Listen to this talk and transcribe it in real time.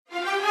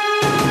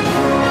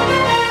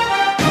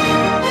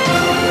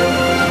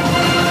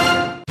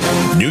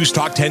News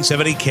Talk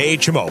 1070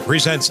 KHMO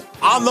presents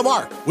On the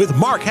Mark with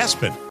Mark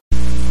Hespin.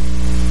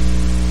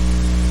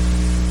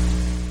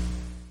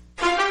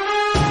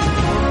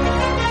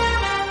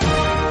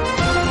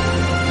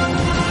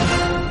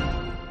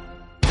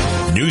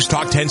 News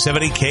Talk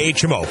 1070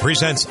 KHMO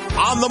presents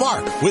On the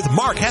Mark with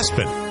Mark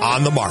Hespin.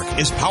 On the Mark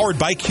is powered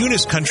by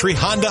Kunis Country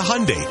Honda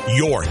Hyundai,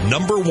 your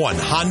number one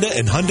Honda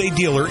and Hyundai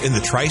dealer in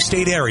the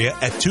tri-state area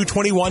at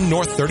 221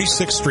 North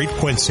 36th Street,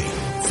 Quincy.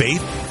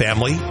 Faith,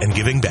 family, and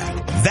giving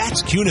back.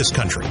 That's Kunis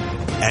Country.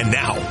 And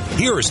now,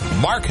 here's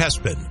Mark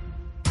Hespin.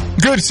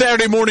 Good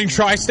Saturday morning,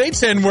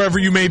 Tri-States, and wherever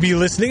you may be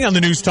listening on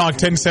the News Talk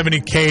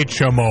 1070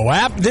 KHMO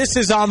app. This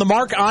is On the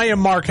Mark. I am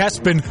Mark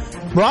Hespin,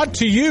 brought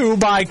to you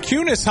by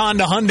Kunis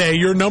Honda Hyundai,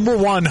 your number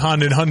one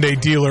Honda and Hyundai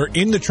dealer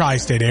in the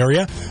Tri-State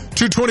area.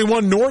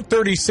 221 North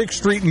 36th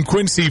Street in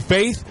Quincy.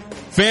 Faith,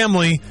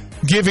 family,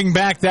 giving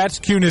back. That's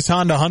Kunis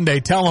Honda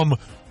Hyundai. Tell them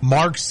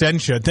Mark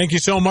sent you. Thank you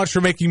so much for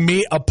making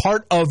me a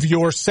part of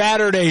your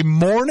Saturday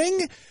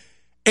morning.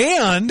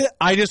 And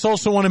I just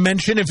also want to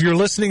mention, if you're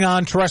listening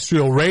on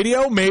terrestrial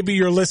radio, maybe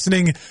you're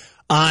listening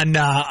on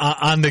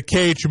the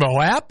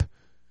KHMO app,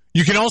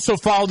 you can also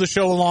follow the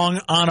show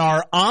along on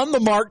our On the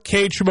Mark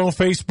KHMO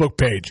Facebook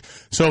page.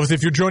 So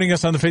if you're joining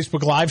us on the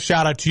Facebook Live,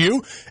 shout out to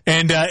you.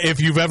 And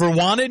if you've ever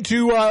wanted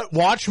to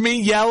watch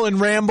me yell and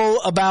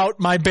ramble about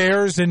my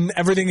Bears and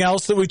everything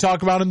else that we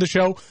talk about in the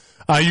show,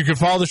 you can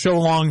follow the show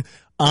along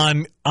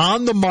on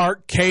the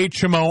Mark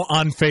KHMO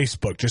on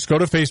Facebook. Just go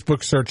to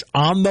Facebook, search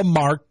On the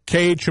Mark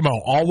KHMO,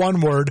 all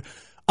one word,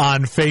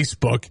 on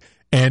Facebook,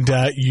 and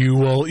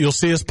you'll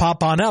see us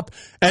pop on up.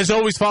 As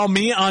always, follow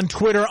me on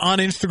Twitter, on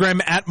Instagram,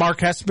 at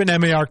Mark Hespin,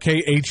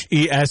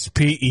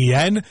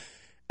 MarkHespen.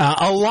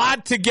 A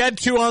lot to get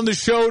to on the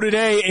show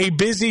today. A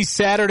busy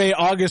Saturday,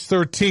 August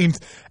 13th,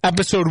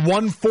 episode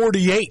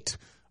 148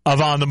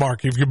 of On the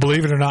Mark, if you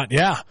believe it or not.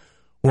 Yeah,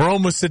 we're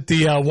almost at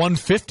the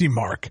 150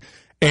 mark.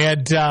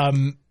 And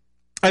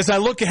as I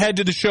look ahead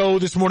to the show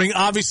this morning,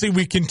 obviously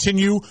we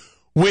continue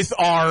with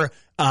our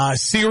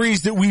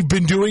series that we've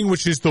been doing,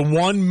 which is the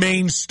one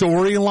main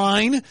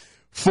storyline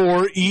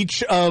for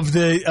each of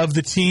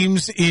the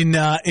teams in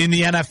the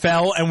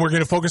NFL, and we're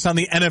going to focus on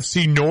the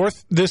NFC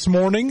North this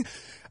morning.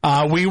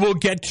 We will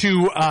get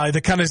to the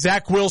kind of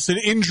Zach Wilson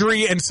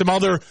injury and some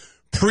other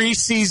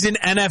preseason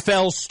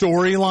NFL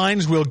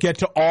storylines. We'll get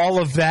to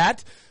all of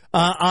that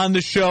on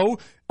the show.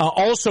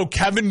 Also,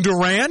 Kevin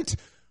Durant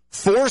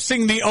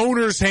forcing the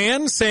owner's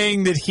hand,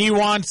 saying that he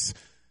wants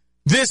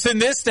this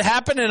and this to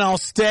happen, and I'll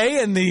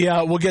stay. And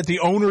we'll get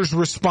the owner's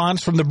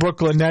response from the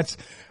Brooklyn Nets.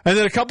 And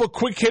then a couple of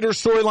quick hitter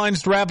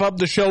storylines to wrap up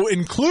the show,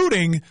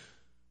 including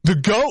the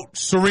GOAT,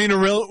 Serena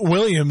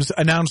Williams,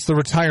 announced the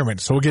retirement.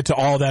 So we'll get to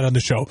all of that on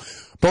the show.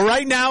 But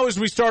right now, as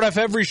we start off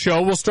every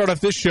show, we'll start off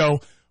this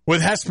show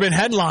with Hespin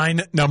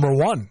headline number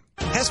one.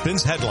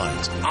 Hespin's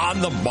headlines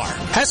on the Mark.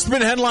 Hespin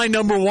headline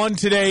number one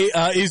today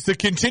is the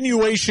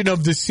continuation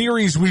of the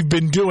series we've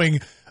been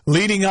doing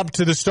leading up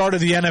to the start of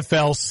the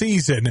NFL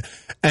season.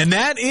 And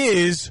that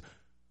is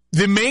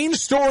the main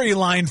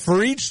storyline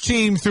for each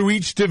team through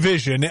each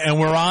division.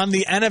 And we're on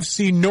the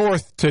NFC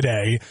North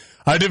today,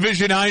 a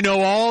division I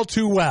know all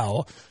too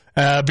well,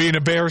 being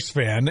a Bears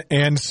fan.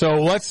 And so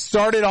let's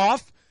start it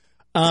off.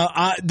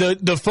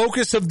 The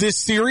focus of this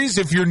series,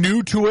 if you're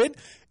new to it,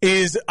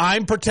 is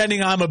I'm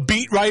pretending I'm a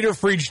beat writer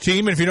for each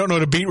team. And if you don't know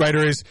what a beat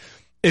writer is,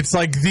 it's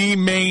like the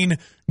main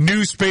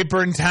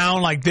newspaper in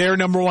town, like their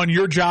number one.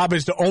 Your job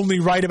is to only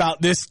write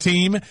about this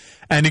team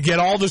and to get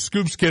all the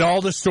scoops, get all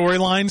the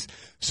storylines.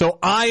 So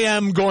I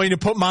am going to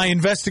put my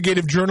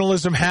investigative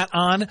journalism hat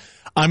on.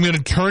 I'm going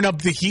to turn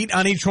up the heat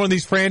on each one of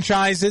these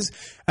franchises,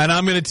 and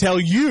I'm going to tell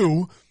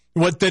you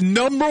what the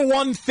number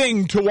one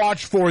thing to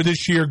watch for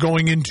this year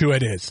going into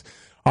it is.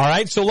 All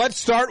right, so let's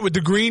start with the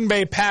Green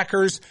Bay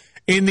Packers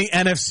in the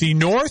NFC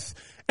North.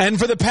 And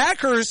for the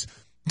Packers,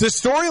 the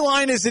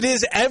storyline as it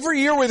is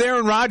every year with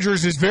Aaron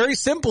Rodgers is very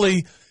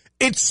simply,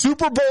 it's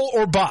Super Bowl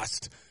or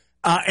bust.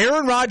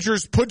 Aaron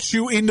Rodgers puts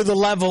you into the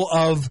level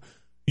of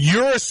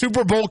you're a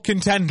Super Bowl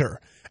contender.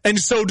 And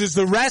so does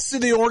the rest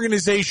of the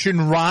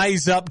organization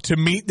rise up to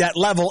meet that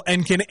level?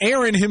 And can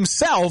Aaron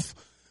himself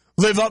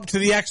live up to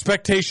the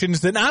expectations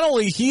that not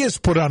only he has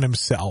put on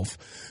himself,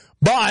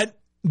 but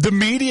the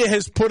media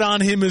has put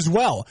on him as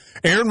well?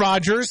 Aaron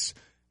Rodgers,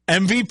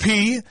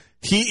 MVP.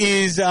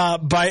 He is,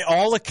 by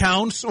all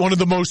accounts, one of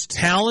the most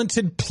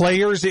talented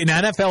players in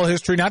NFL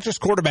history, not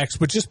just quarterbacks,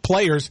 but just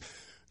players.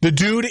 The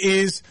dude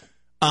is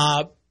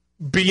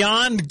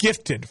beyond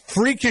gifted,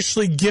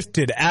 freakishly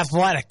gifted,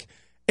 athletic.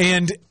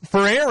 And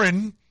for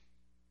Aaron,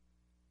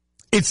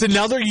 it's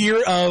another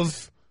year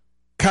of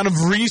kind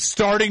of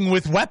restarting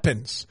with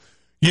weapons.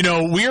 You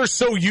know, we are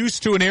so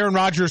used to an Aaron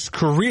Rodgers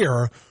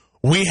career.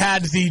 We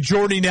had the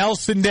Jordy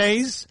Nelson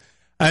days,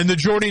 and the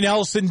Jordy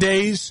Nelson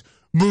days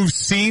moved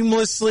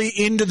seamlessly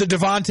into the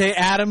Davante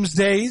Adams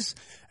days.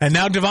 And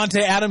now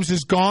Davante Adams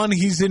is gone.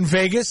 He's in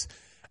Vegas.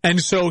 And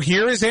so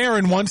here is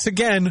Aaron once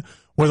again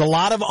with a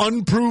lot of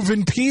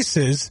unproven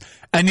pieces,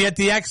 and yet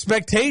the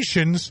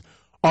expectations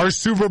are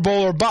Super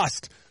Bowl or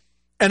bust.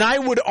 And I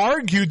would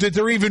argue that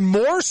they're even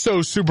more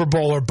so Super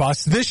Bowl or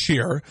bust this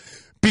year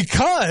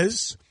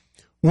because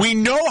we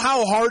know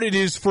how hard it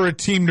is for a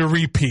team to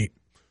repeat.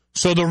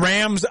 So the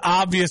Rams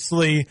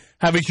obviously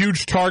have a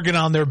huge target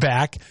on their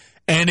back,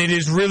 and it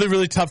is really,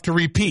 really tough to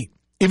repeat.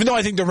 Even though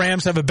I think the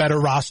Rams have a better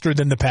roster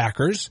than the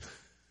Packers,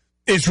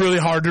 it's really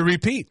hard to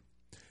repeat.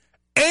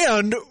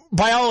 And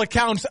by all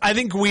accounts, I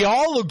think we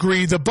all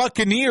agree the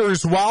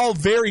Buccaneers, while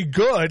very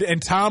good,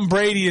 and Tom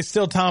Brady is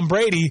still Tom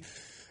Brady,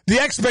 the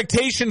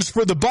expectations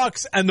for the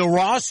Bucs and the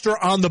roster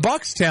on the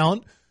Bucs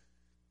talent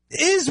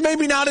is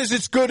maybe not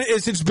as good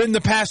as it's been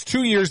the past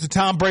 2 years that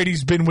Tom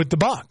Brady's been with the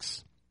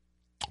Bucs.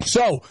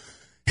 So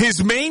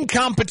his main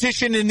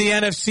competition in the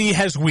NFC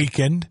has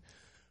weakened,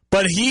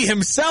 but he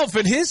himself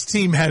and his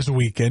team has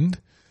weakened,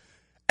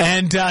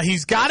 and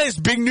he's got his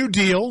big new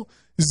deal.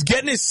 He's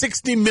getting his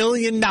 $60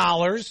 million,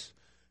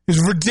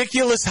 his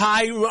ridiculous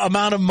high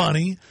amount of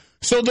money.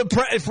 So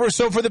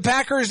for the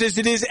Packers, as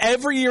it is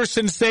every year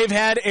since they've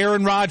had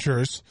Aaron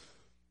Rodgers,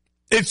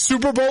 it's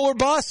Super Bowl or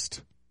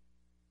bust.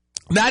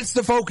 That's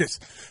the focus.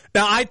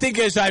 Now, I think,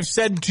 as I've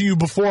said to you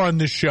before on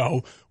this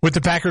show, with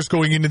the Packers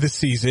going into the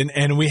season,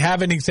 and we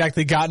haven't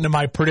exactly gotten to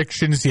my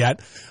predictions yet,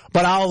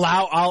 but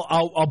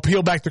I'll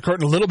peel back the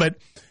curtain a little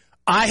bit.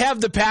 I have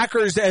the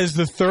Packers as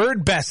the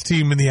third best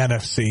team in the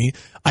NFC.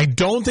 I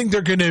don't think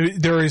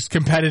they're as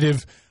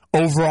competitive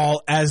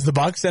overall as the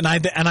Bucs, and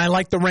I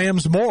like the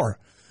Rams more.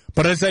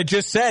 But as I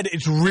just said,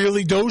 it's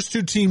really those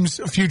two teams'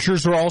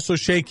 futures are also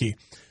shaky.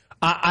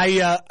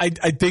 I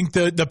think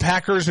the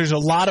Packers, there's a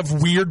lot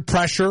of weird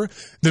pressure.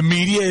 The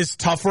media is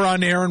tougher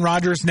on Aaron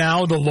Rodgers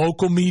now. The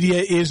local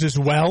media is as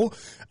well.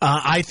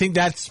 I think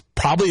that's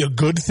probably a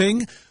good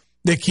thing.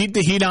 They keep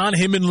the heat on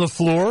him and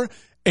LaFleur,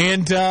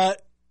 and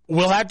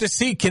we'll have to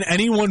see. Can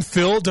anyone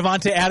fill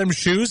Davante Adams'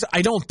 shoes?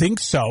 I don't think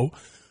so.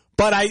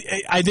 But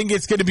I think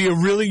it's going to be a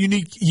really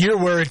unique year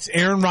where it's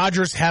Aaron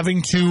Rodgers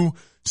having to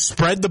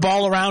spread the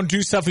ball around,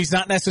 do stuff he's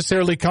not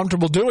necessarily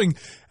comfortable doing,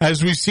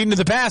 as we've seen in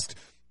the past.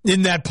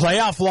 In that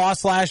playoff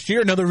loss last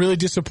year, another really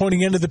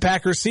disappointing end of the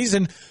Packers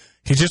season,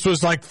 he just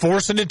was like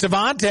forcing it to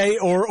Davante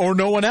or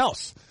no one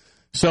else.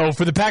 So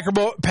for the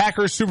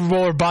Packers Super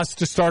Bowl or bust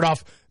to start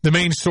off the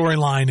main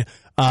storyline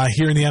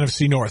here in the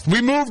NFC North.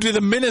 We move to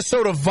the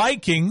Minnesota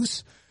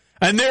Vikings,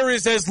 and there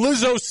is, as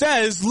Lizzo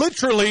says,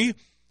 literally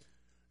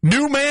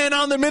new man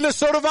on the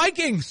Minnesota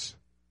Vikings.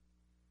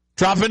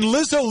 Dropping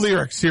Lizzo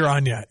lyrics here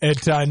on you at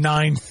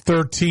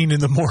 9:13 in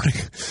the morning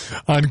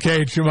on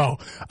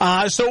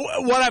KHMO. So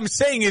what I'm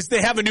saying is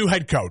they have a new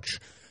head coach.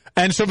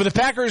 And so for the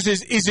Packers,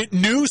 is it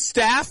new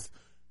staff,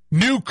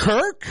 new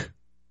Kirk?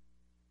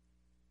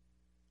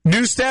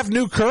 New staff,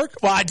 new Kirk?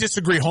 Well, I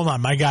disagree. Hold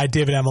on. My guy,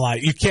 David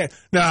Emilai. You can't.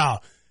 No.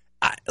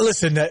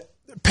 Listen, the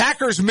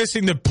Packers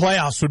missing the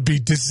playoffs would be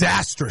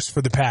disastrous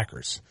for the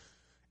Packers.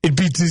 It'd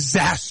be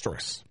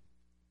disastrous.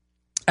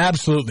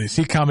 Absolutely.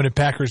 See, commented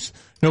Packers,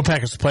 no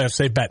Packers playoffs,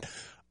 safe bet.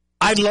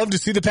 I'd love to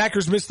see the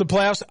Packers miss the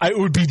playoffs. It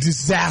would be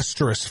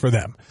disastrous for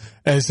them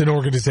as an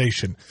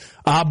organization.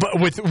 But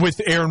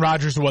with Aaron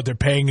Rodgers and what they're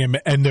paying him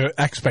and their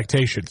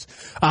expectations.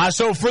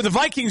 So for the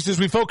Vikings, as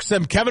we focus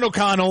them, Kevin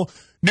O'Connell,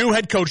 new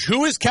head coach.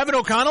 Who is Kevin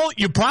O'Connell?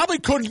 You probably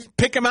couldn't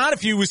pick him out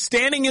if he was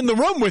standing in the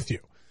room with you.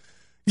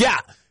 Yeah.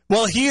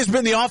 Well, he has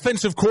been the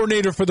offensive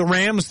coordinator for the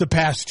Rams the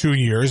past 2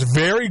 years.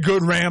 Very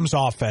good Rams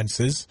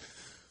offenses.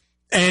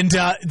 And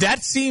that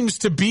seems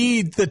to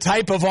be the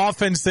type of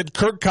offense that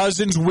Kirk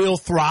Cousins will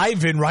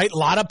thrive in, right? A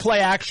lot of play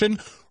action,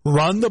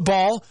 run the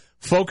ball,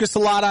 focus a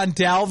lot on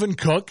Dalvin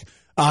Cook.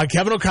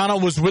 Kevin O'Connell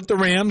was with the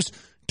Rams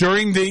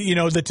during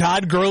the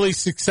Todd Gurley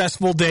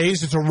successful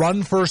days. It's a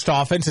run-first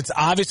offense. It's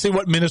obviously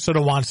what Minnesota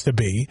wants to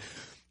be.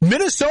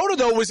 Minnesota,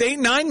 though, was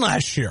 8-9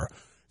 last year.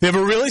 They have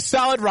a really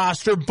solid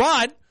roster,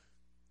 but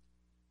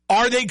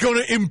are they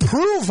going to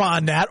improve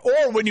on that?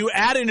 Or when you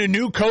add in a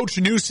new coach,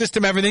 a new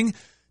system, everything,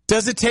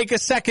 does it take a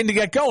second to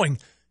get going?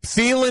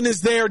 Thielen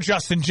is there.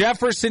 Justin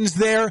Jefferson's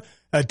there.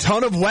 A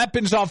ton of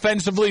weapons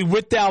offensively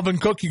with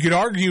Dalvin Cook. You could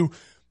argue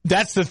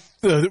that's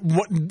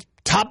the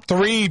top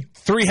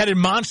three-headed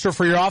monster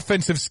for your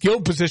offensive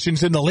skill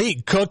positions in the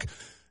league. Cook,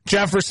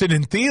 Jefferson,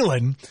 and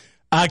Thielen.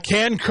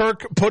 Can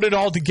Kirk put it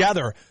all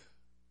together?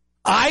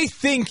 I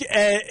think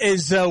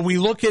as we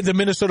look at the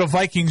Minnesota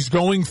Vikings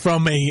going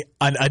from a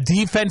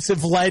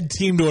defensive-led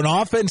team to an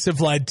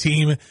offensive-led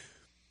team,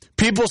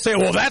 people say,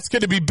 well, that's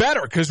going to be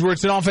better because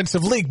it's an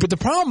offensive league. But the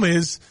problem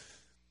is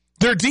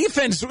their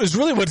defense is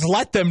really what's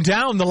let them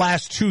down the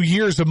last 2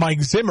 years of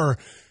Mike Zimmer.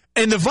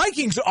 And the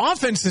Vikings'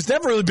 offense has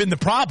never really been the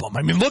problem.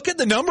 I mean, look at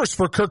the numbers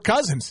for Kirk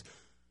Cousins.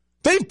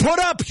 They've put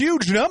up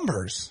huge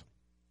numbers.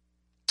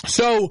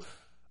 So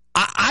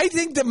I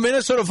think the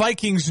Minnesota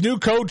Vikings' new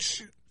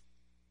coach,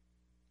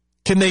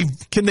 can they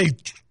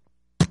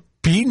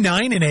be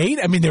 9-8?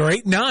 I mean, they're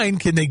 8-9.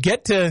 Can they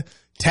get to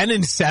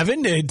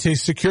 10-7 to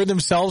secure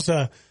themselves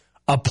a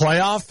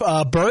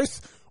playoff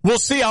berth? We'll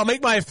see. I'll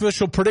make my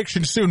official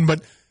prediction soon,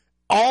 but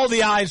all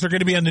the eyes are going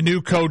to be on the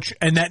new coach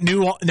and that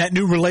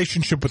new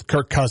relationship with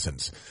Kirk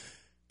Cousins.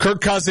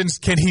 Kirk Cousins,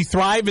 can he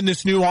thrive in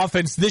this new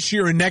offense this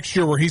year and next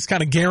year where he's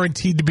kind of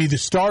guaranteed to be the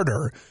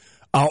starter?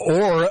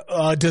 or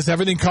does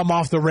everything come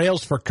off the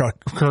rails for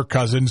Kirk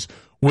Cousins?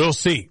 We'll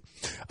see.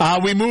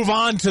 We move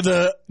on to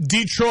the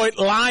Detroit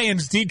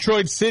Lions.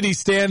 Detroit City,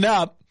 stand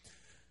up.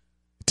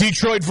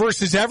 Detroit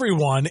versus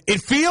everyone.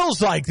 It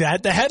feels like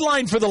that. The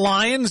headline for the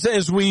Lions,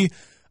 as we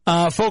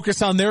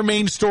focus on their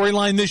main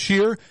storyline this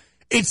year,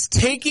 it's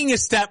taking a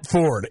step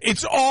forward.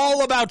 It's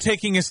all about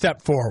taking a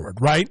step forward,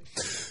 right?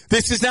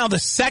 This is now the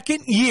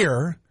second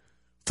year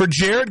for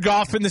Jared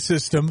Goff in the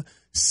system,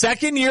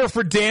 second year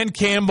for Dan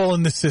Campbell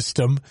in the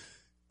system.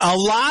 A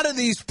lot of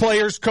these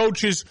players,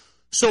 coaches,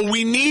 so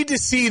we need to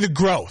see the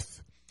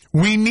growth.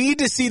 We need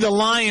to see the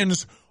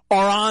Lions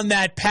are on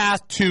that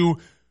path to,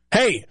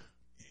 hey,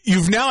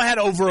 you've now had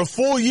over a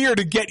full year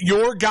to get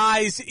your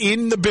guys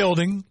in the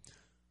building,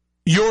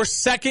 your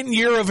second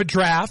year of a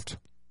draft,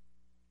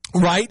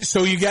 right?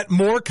 So you get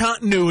more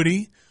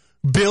continuity,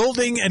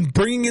 building and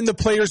bringing in the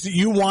players that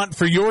you want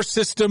for your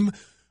system,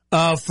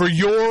 for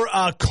your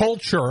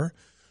culture.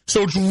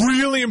 So it's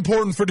really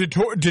important for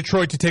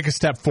Detroit to take a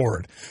step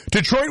forward.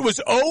 Detroit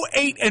was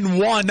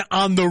 0-8-1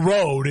 on the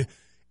road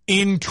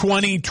in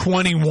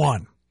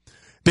 2021.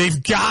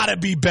 They've got to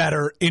be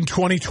better in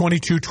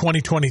 2022,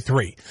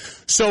 2023.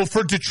 So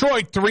for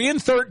Detroit,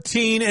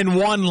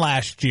 3-13-1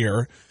 last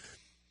year.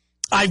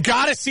 I've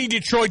got to see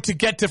Detroit to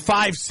get to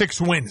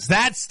 5-6 wins.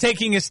 That's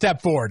taking a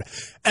step forward.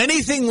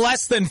 Anything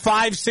less than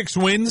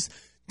 5-6 wins,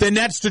 then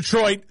that's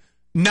Detroit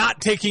not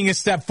taking a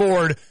step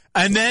forward.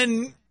 And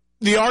then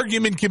the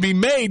argument can be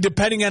made,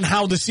 depending on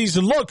how the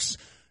season looks,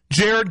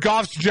 Jared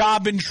Goff's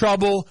job in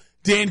trouble,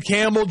 Dan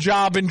Campbell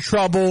job in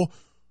trouble,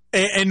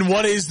 and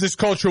what is this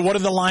culture? What are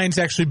the Lions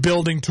actually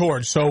building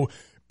towards? So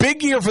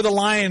big year for the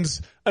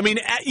Lions. I mean,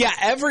 yeah,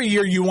 every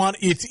year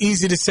it's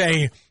easy to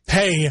say,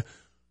 hey,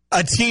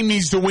 a team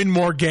needs to win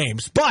more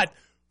games. But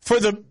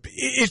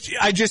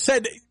I just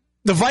said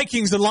the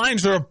Vikings and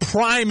Lions are a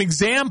prime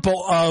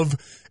example of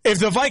if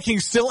the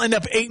Vikings still end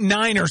up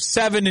 8-9 or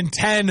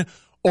 7-10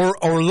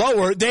 or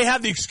lower, they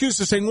have the excuse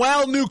of saying,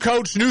 well, new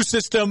coach, new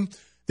system.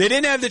 They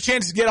didn't have the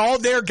chance to get all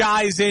their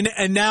guys in,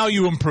 and now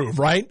you improve,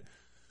 right?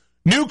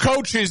 New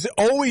coaches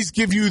always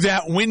give you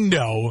that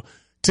window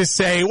to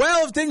say,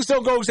 well, if things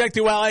don't go exactly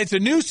well, it's a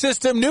new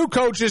system, new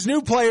coaches,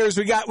 new players.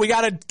 We got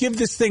to give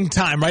this thing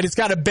time, right? It's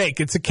got to bake.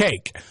 It's a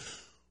cake.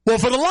 Well,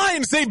 for the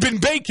Lions, they've been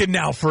baking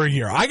now for a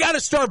year. I got to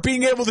start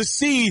being able to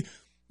see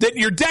that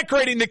you're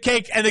decorating the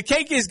cake, and the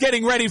cake is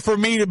getting ready for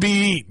me to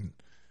be eaten.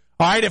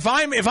 All right, if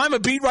I'm a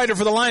beat writer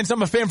for the Lions,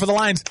 I'm a fan for the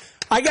Lions,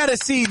 I got to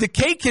see the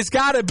cake has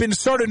got to have been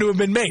started to have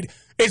been made.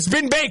 It's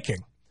been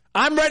baking.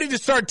 I'm ready to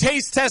start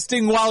taste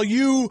testing while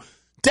you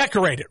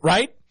decorate it,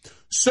 right?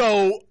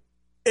 So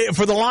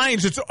for the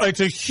Lions, it's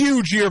a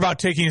huge year about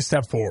taking a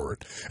step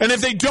forward. And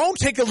if they don't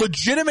take a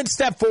legitimate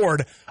step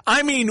forward,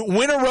 I mean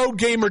win a road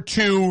game or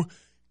two,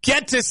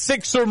 get to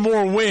 6 or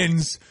more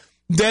wins,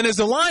 then as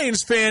a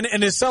Lions fan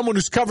and as someone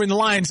who's covering the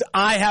Lions,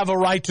 I have a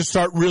right to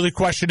start really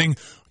questioning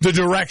the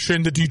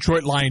direction the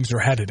Detroit Lions are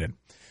headed in.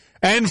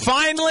 And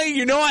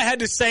finally, I had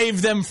to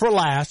save them for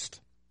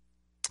last.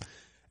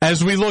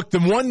 As we look, the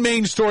one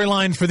main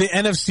storyline for the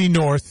NFC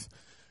North,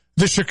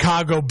 the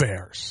Chicago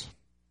Bears.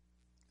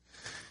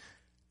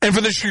 And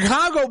for the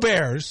Chicago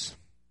Bears,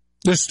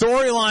 the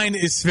storyline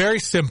is very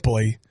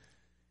simply,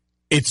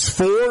 it's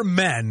 4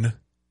 men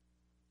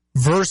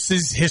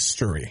versus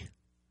history,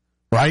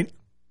 right?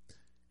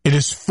 It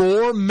is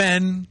 4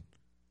 men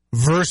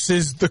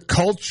versus the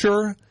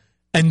culture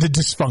and the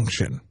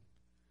dysfunction.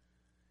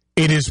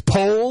 It is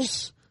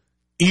Poles,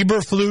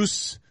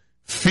 Eberflus,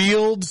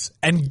 Fields,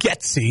 and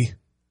Getsy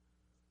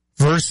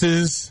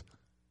versus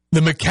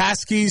the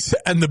McCaskies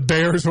and the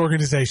Bears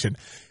organization.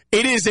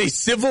 It is a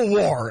civil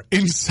war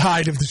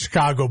inside of the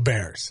Chicago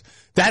Bears.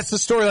 That's the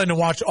storyline to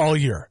watch all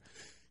year.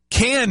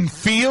 Can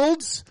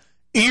Fields,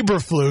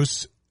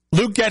 Eberflus,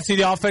 Luke Getsy,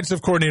 the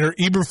offensive coordinator,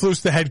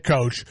 Eberflus, the head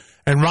coach,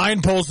 and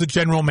Ryan Poles, the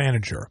general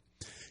manager,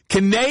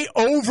 can they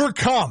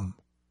overcome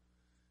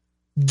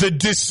the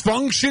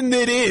dysfunction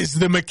that is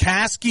the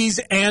McCaskies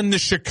and the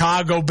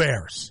Chicago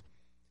Bears?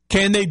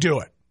 Can they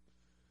do it?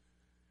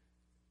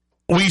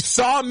 We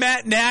saw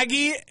Matt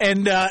Nagy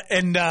and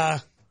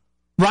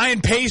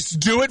Ryan Pace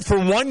do it for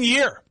 1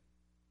 year.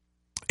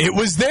 It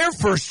was their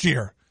first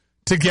year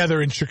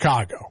together in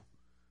Chicago.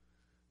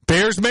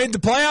 Bears made the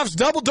playoffs,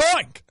 double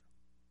doink.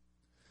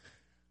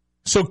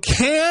 So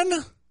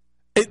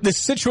the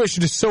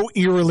situation is so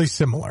eerily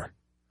similar.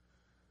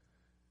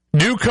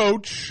 New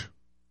coach.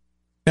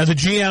 Now the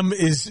GM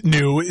is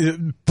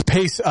new.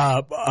 Pace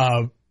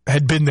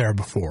had been there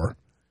before.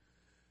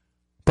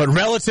 But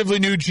relatively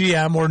new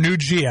GM or new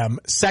GM,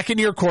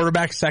 second-year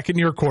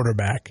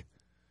quarterback.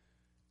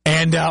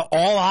 And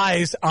all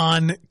eyes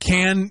on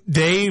can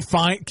they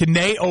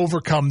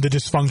overcome the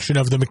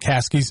dysfunction of the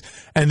McCaskies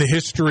and the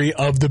history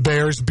of the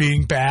Bears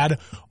being bad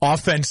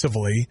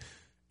offensively,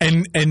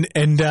 and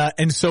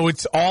so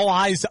it's all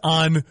eyes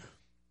on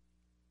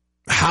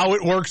how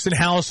it works in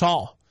Hallis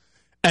Hall.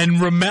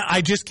 And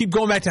I just keep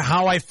going back to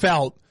how I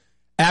felt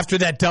after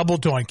that double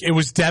doink. It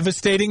was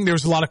devastating. There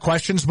was a lot of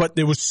questions, but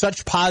there was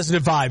such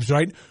positive vibes,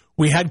 right?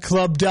 We had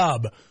Club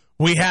Dub.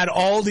 We had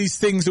all these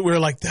things that we were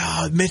like,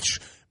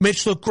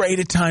 Mitch looked great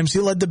at times. He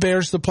led the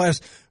Bears to the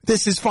playoffs.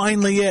 This is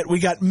finally it. We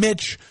got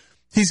Mitch.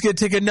 He's going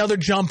to take another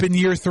jump in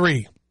year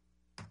 3.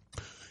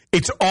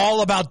 It's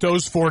all about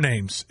those 4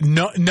 names.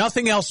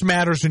 Nothing else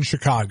matters in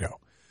Chicago.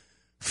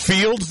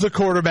 Fields, the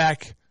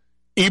quarterback,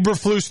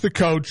 Eberflus, the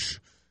coach,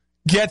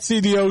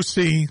 Getsy, the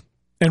OC,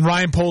 and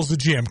Ryan Poles, the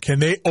GM. Can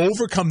they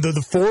overcome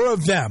the 4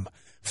 of them,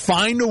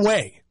 find a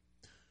way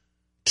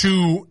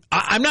to,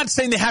 I'm not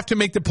saying they have to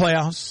make the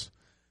playoffs,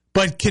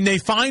 but can they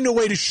find a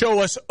way to show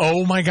us,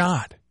 oh my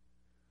God,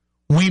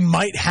 we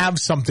might have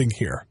something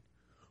here.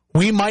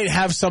 We might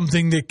have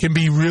something that can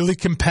be really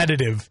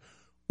competitive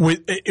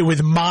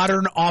with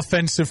modern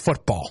offensive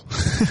football.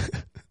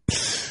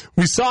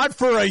 We saw it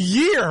for a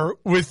year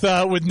with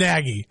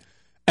Nagy,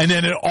 and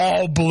then it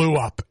all blew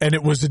up, and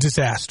it was a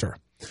disaster.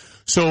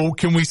 So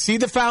can we see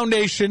the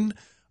foundation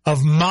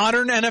of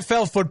modern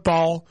NFL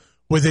football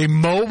with a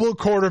mobile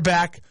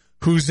quarterback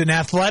who's an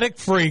athletic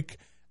freak,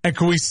 and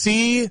can we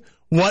see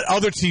what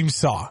other teams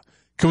saw?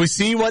 Can we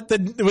see what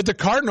the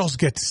Cardinals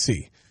get to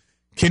see?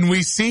 Can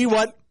we see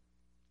what,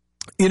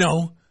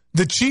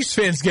 the Chiefs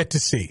fans get to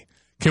see?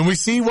 Can we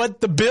see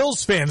what the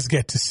Bills fans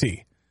get to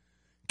see?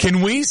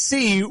 Can we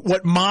see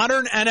what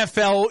modern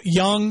NFL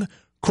young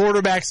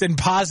quarterbacks and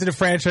positive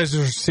franchises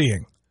are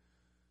seeing?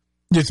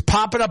 It's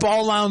popping up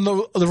all around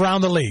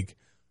the league.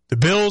 The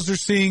Bills are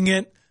seeing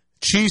it.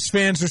 Chiefs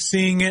fans are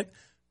seeing it.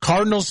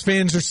 Cardinals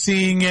fans are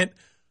seeing it.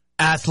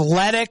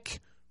 Athletic,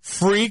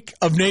 freak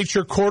of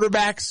nature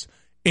quarterbacks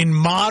in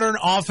modern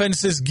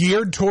offenses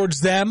geared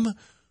towards them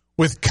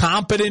with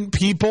competent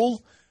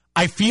people.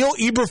 I feel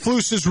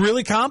Eberflus is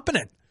really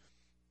competent.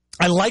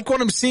 I like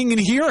what I'm seeing and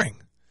hearing.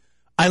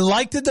 I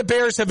like that the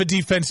Bears have a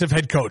defensive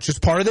head coach. It's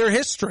part of their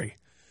history.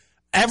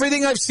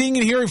 Everything I've seen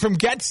and hearing from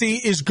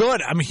Getsy is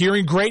good. I'm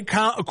hearing great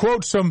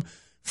quotes from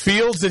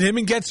Fields that him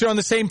and Getsy are on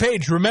the same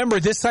page. Remember,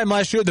 this time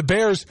last year, the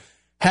Bears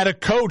had a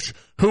coach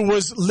who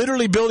was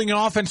literally building an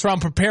offense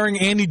around preparing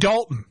Andy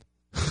Dalton.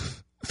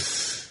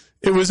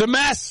 It was a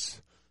mess.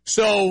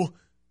 So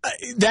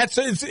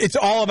it's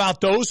all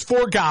about those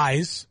 4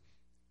 guys,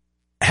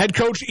 head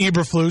coach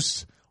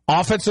Eberflus,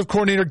 offensive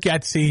coordinator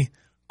Getsy,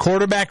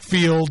 quarterback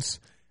Fields,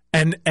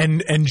 and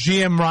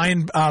GM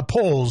Ryan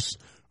Poles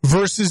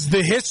versus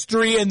the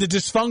history and the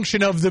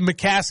dysfunction of the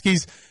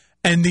McCaskies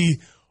and the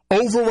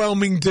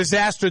overwhelming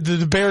disaster that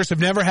the Bears have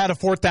never had a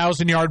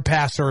 4,000-yard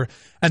passer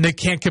and they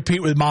can't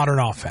compete with modern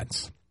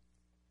offense.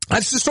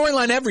 That's the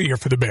storyline every year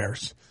for the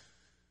Bears.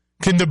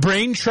 Can the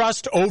brain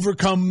trust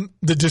overcome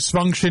the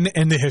dysfunction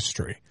and the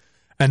history?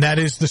 And that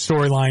is the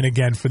storyline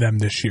again for them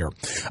this year.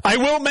 I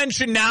will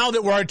mention now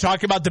that we're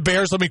talking about the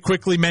Bears, let me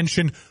quickly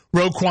mention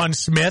Roquan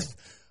Smith.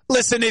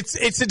 Listen,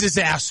 it's a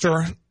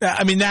disaster.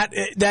 I mean,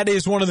 that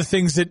is one of the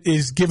things that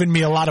is giving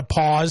me a lot of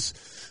pause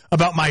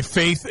about my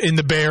faith in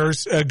the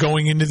Bears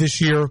going into this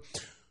year.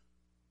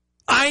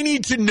 I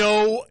need to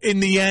know in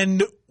the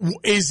end,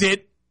 is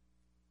it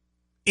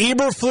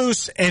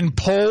Eberflus and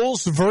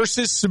Poles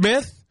versus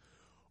Smith,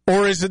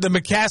 or is it the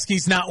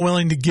McCaskies not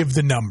willing to give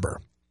the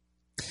number?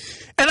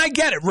 And I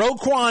get it.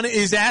 Roquan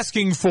is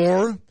asking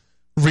for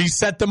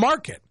reset the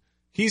market.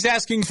 He's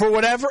asking for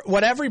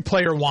what every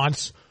player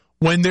wants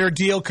when their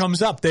deal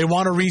comes up. They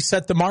want to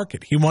reset the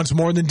market. He wants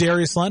more than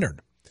Darius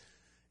Leonard.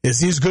 Is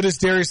he as good as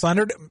Darius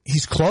Leonard?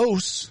 He's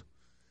close.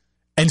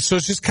 And so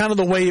it's just kind of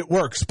the way it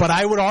works. But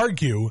I would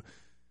argue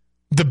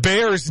the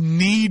Bears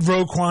need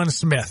Roquan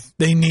Smith.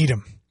 They need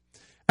him.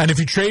 And if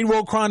you trade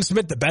Roquan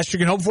Smith, the best you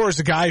can hope for is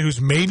a guy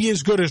who's maybe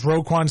as good as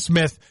Roquan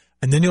Smith,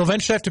 and then you'll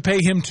eventually have to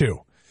pay him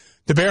too.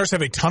 The Bears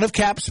have a ton of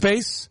cap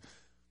space.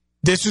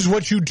 This is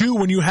what you do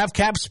when you have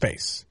cap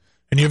space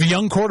and you have a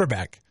young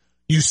quarterback.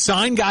 You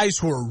sign guys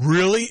who are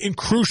really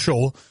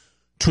crucial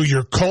to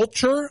your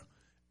culture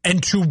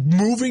and to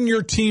moving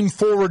your team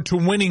forward to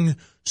winning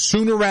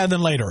sooner rather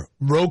than later.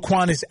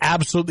 Roquan is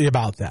absolutely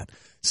about that.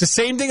 It's the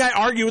same thing I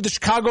argue with the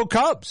Chicago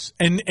Cubs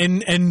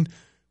and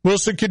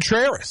Wilson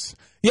Contreras.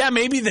 Yeah,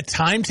 maybe the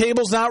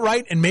timetable's not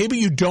right, and maybe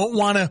you don't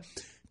want to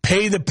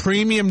pay the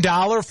premium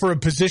dollar for a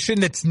position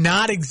that's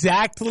not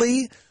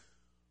exactly,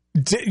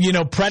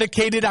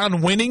 predicated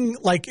on winning,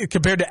 like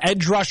compared to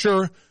edge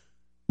rusher,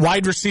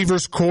 wide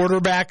receivers,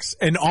 quarterbacks,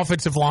 and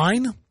offensive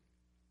line.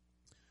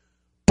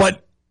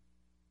 But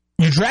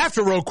you draft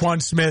a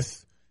Roquan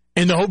Smith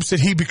in the hopes that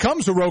he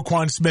becomes a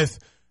Roquan Smith,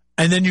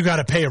 and then you got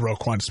to pay a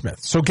Roquan Smith.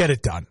 So get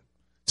it done.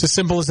 It's as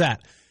simple as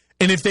that.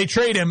 And if they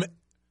trade him,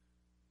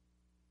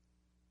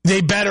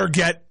 they better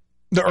get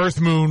the Earth,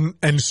 Moon,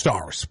 and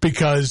Stars,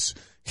 because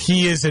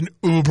he is an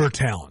uber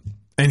talent,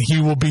 and he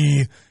will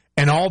be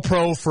an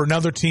all-pro for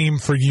another team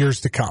for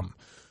years to come.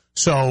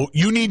 So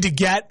you need to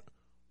get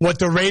what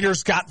the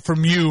Raiders got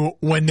from you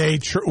when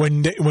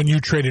you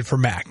traded for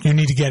Mac. You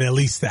need to get at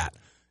least that.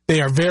 They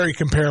are very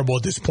comparable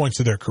at this point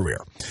of their career.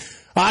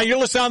 You're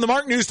listening on the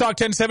Mark News Talk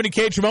 1070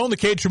 KHMO and the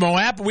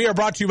KHMO app. We are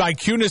brought to you by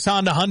Kunis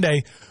Honda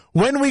Hyundai.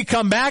 When we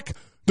come back,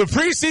 the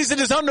preseason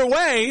is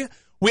underway.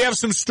 We have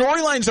some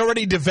storylines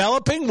already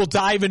developing. We'll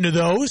dive into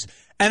those.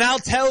 And I'll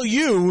tell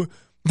you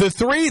the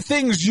 3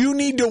 things you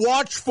need to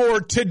watch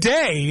for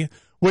today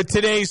with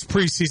today's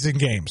preseason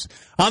games.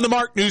 On the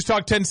Mark, News Talk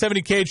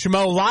 1070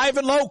 KHMO, live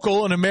and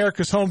local in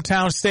America's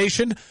hometown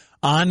station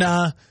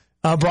on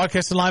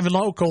broadcasting live and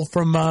local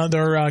from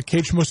their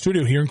KHMO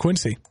studio here in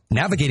Quincy.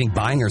 Navigating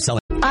buying or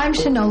selling. I'm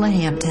Shanola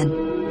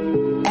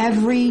Hampton.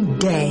 Every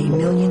day,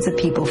 millions of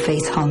people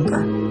face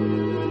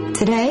hunger.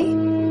 Today,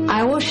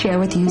 I will share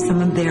with you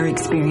some of their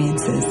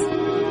experiences.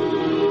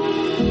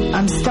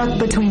 I'm stuck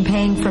between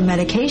paying for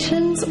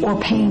medications or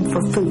paying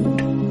for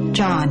food.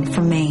 John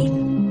from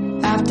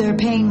Maine. After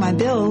paying my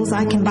bills,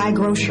 I can buy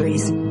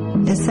groceries.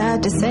 It's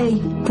sad to say,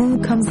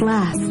 food comes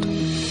last.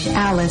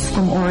 Alice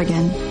from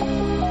Oregon.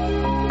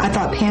 I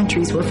thought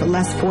pantries were for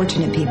less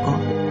fortunate people,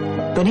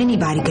 but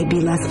anybody could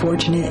be less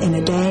fortunate in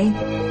a day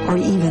or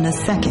even a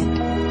second.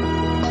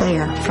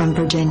 Claire from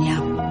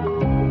Virginia.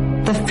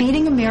 The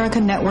Feeding America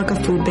network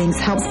of food banks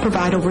helps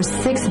provide over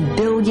 6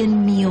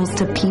 billion meals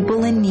to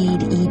people in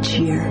need each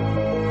year.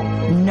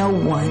 No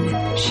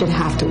one should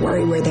have to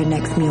worry where their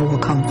next meal will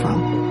come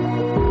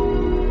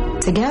from.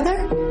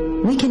 Together,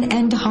 we can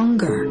end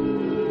hunger.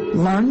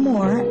 Learn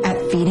more at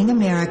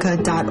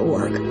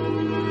feedingamerica.org.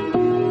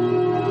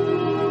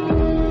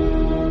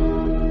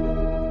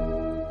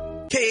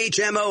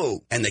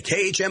 KHMO and the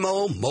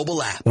KHMO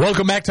mobile app.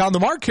 Welcome back to On the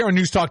Mark here on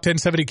News Talk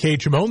 1070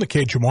 KHMO and the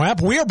KHMO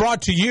app. We are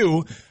brought to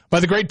you by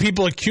the great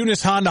people at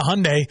Kunes Honda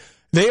Hyundai.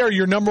 They are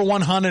your number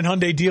one Honda and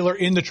Hyundai dealer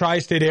in the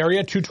tri-state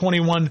area,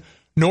 221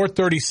 North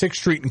 36th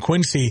Street in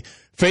Quincy.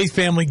 Faith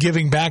Family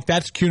Giving Back.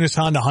 That's Kunes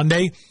Honda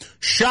Hyundai.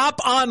 Shop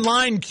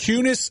online,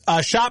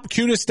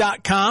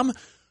 shopkunes.com.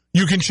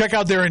 You can check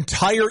out their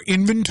entire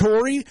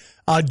inventory.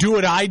 Do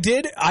what I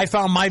did. I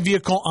found my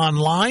vehicle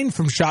online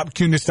from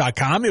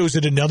shopkunes.com. It was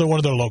at another one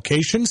of their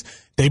locations.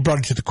 They brought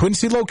it to the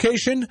Quincy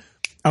location.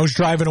 I was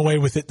driving away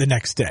with it the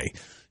next day.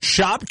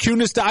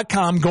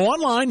 Shopkunes.com. Go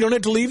online. Don't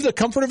have to leave the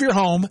comfort of your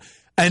home.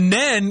 And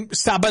then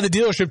stop by the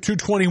dealership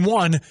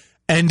 221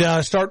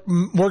 and start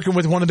working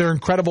with one of their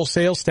incredible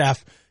sales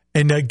staff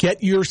and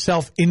get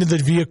yourself into the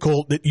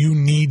vehicle that you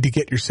need to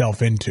get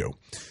yourself into.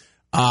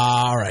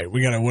 All right,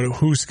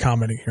 who's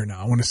commenting here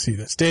now? I want to see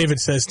this. David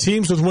says,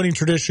 teams with winning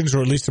traditions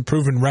or at least a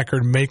proven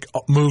record make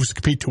moves to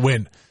compete to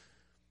win.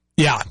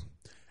 Yeah,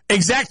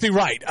 exactly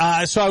right.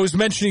 So I was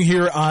mentioning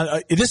here,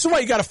 this is why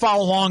you got to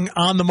follow along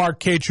on the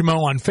Mark KHMO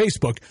on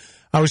Facebook.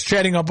 I was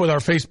chatting up with our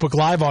Facebook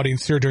Live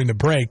audience here during the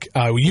break.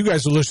 You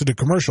guys will listen to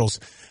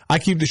commercials. I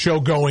keep the show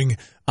going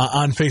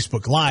on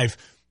Facebook Live.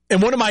 And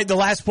one of the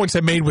last points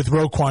I made with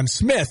Roquan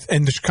Smith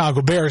and the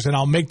Chicago Bears, and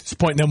I'll make this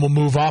point and then we'll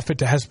move off it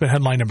to Hespin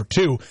headline number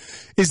 2,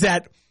 is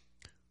that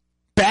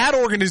bad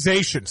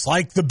organizations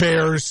like the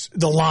Bears,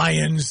 the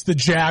Lions, the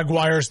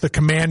Jaguars, the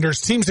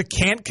Commanders, teams that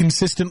can't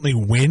consistently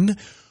win,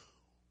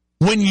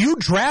 when you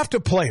draft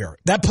a player,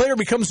 that player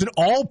becomes an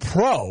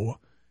all-pro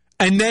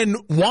and then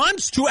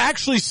wants to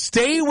actually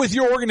stay with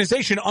your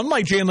organization,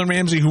 unlike Jalen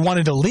Ramsey who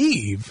wanted to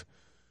leave,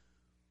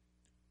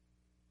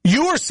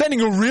 you are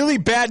sending a really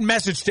bad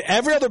message to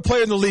every other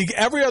player in the league,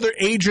 every other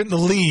agent in the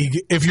league,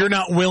 if you're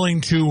not willing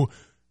to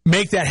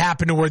make that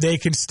happen to where they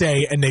can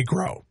stay and they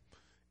grow.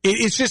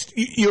 It's just,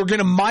 you're going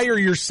to mire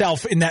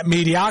yourself in that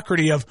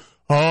mediocrity of,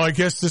 I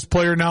guess this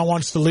player now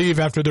wants to leave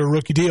after their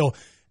rookie deal.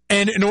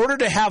 And in order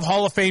to have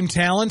Hall of Fame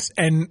talents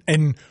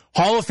and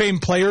Hall of Fame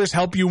players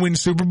help you win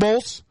Super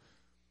Bowls,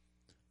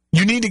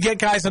 you need to get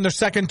guys on their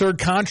second, third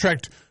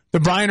contract, the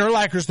Brian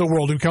Urlachers of the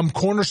world, who become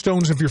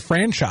cornerstones of your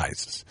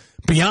franchises.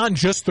 Beyond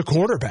just the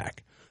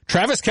quarterback.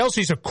 Travis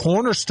Kelce's a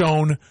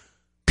cornerstone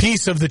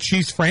piece of the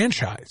Chiefs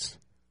franchise.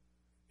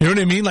 You know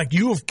what I mean? Like,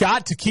 you have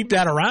got to keep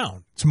that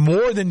around. It's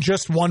more than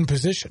just one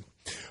position.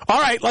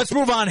 All right, let's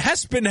move on.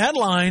 Hespin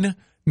headline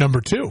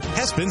number 2.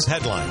 Hespin's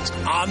headlines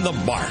on the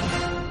Mark.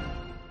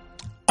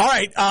 All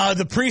right,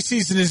 the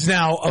preseason is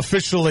now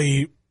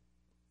officially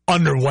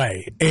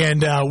underway,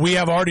 and we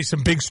have already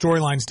some big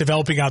storylines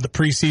developing out of the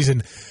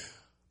preseason.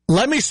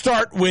 Let me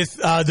start with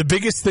the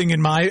biggest thing,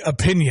 in my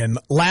opinion.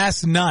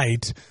 Last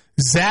night,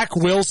 Zach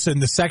Wilson,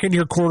 the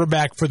second-year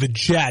quarterback for the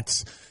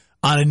Jets,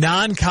 on a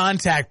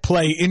non-contact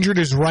play, injured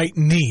his right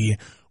knee,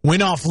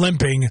 went off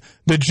limping.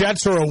 The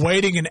Jets are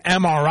awaiting an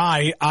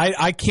MRI.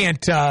 I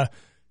can't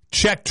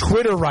check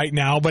Twitter right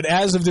now, but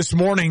as of this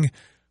morning,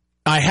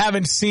 I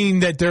haven't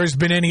seen that there's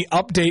been any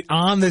update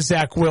on the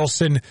Zach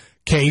Wilson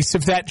case.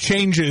 If that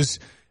changes,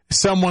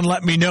 someone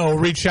let me know.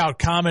 Reach out,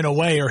 comment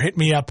away, or hit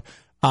me up.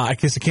 I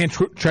guess I can't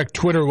check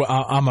Twitter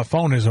on my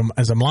phone as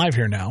I'm live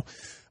here now.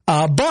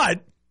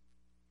 But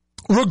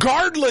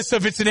regardless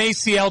if it's an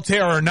ACL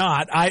tear or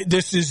not,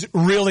 this is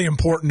really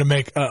important to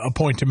make a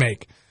point to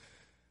make.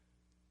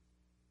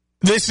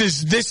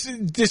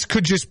 This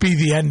could just be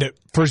the end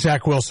for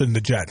Zach Wilson and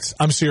the Jets.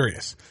 I'm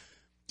serious.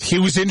 He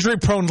was injury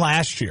prone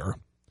last year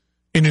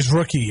in his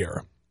rookie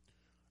year.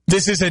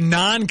 This is a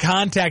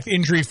non-contact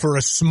injury for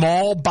a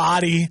small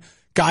body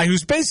guy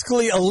who's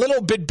basically a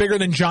little bit bigger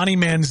than Johnny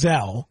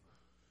Manziel.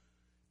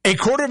 A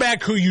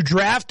quarterback who you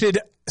drafted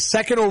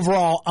second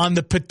overall on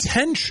the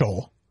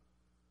potential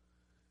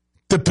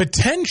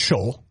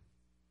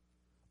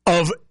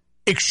of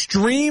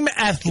extreme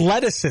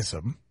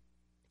athleticism,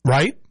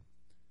 right?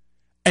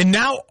 And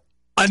now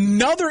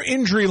another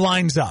injury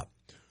lines up.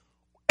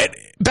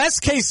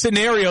 Best case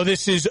scenario,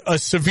 this is a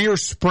severe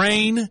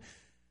sprain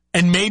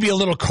and maybe a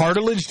little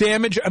cartilage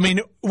damage. I mean,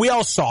 we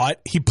all saw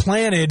it. He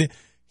planted,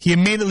 he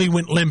immediately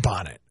went limp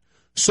on it.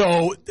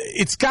 So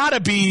it's got to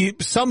be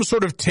some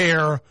sort of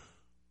tear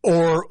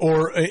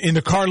or in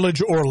the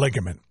cartilage or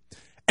ligament.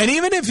 And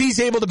even if he's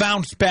able to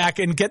bounce back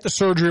and get the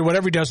surgery,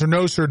 whatever he does, or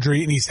no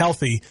surgery, and he's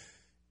healthy,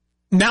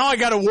 now I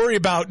got to worry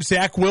about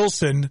Zach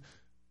Wilson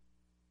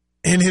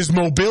and his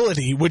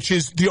mobility, which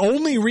is the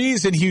only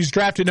reason he was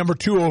drafted number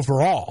 2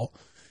 overall,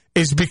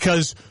 is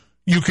because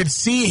you could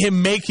see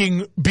him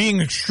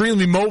being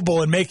extremely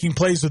mobile and making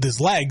plays with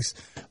his legs.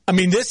 I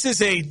mean, this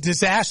is a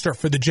disaster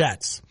for the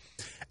Jets.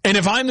 And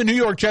if I'm the New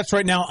York Jets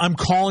right now, I'm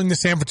calling the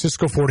San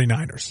Francisco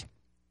 49ers.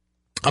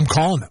 I'm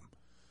calling them.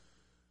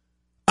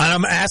 And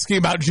I'm asking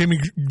about Jimmy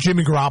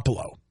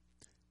Garoppolo.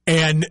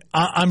 And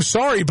I'm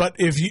sorry, but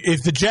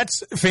if the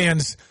Jets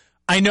fans,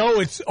 I know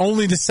it's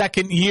only the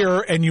second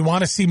year and you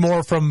want to see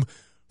more from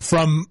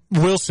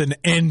Wilson,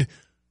 and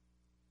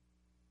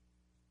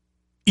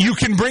you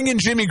can bring in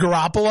Jimmy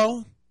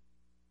Garoppolo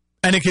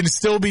and it can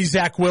still be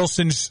Zach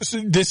Wilson's.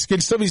 This can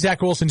still be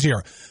Zach Wilson's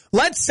year.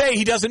 Let's say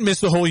he doesn't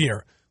miss the whole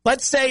year.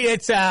 Let's say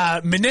it's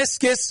a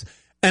meniscus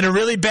and a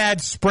really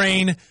bad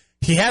sprain.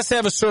 He has to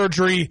have a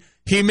surgery.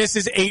 He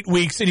misses 8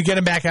 weeks and you get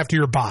him back after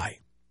your bye.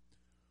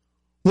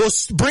 Well,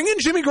 bring in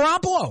Jimmy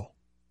Garoppolo.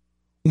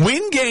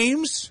 Win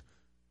games.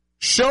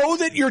 Show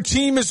that your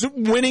team is a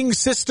winning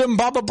system,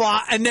 blah, blah,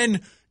 blah. And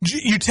then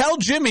you tell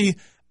Jimmy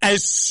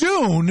as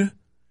soon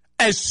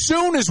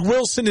as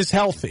Wilson is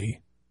healthy,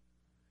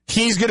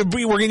 he's going to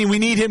be, we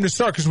need him to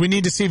start because we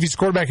need to see if he's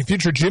quarterback in the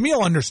future. Jimmy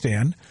will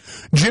understand.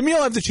 Jimmy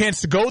will have the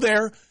chance to go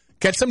there,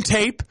 get some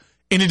tape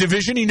in a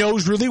division he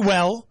knows really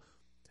well,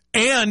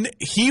 and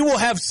he will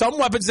have some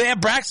weapons. They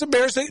have Braxton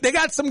Bears. They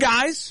got some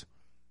guys,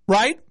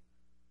 right?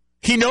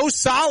 He knows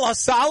Saleh.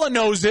 Saleh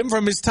knows him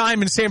from his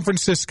time in San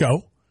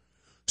Francisco.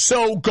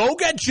 So go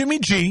get Jimmy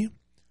G.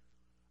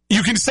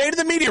 You can say to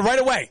the media right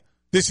away,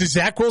 this is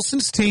Zach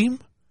Wilson's team.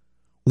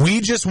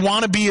 We just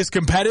want to be as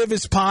competitive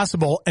as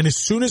possible. And as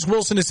soon as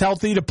Wilson is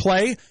healthy to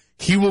play,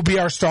 he will be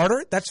our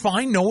starter. That's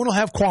fine. No one will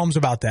have qualms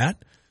about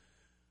that.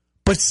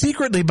 But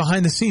secretly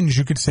behind the scenes,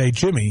 you could say,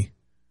 Jimmy,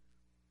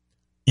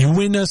 you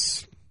win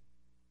us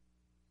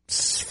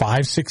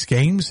 5-6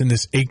 games. In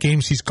this 8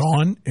 games he's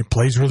gone and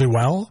plays really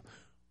well,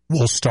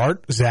 we'll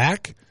start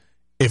Zach.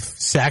 If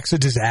Zach's a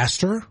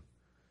disaster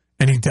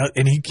and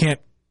he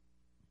can't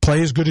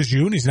play as good as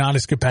you and he's not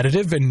as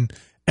competitive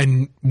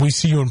and we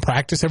see you in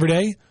practice every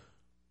day,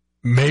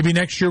 maybe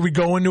next year we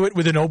go into it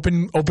with an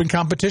open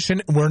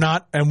competition. We're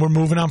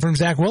moving on from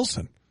Zach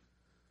Wilson.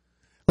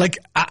 Like,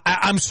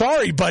 I'm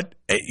sorry, but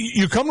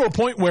you come to a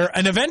point where,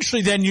 and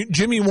eventually then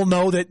Jimmy will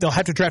know that they'll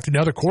have to draft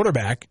another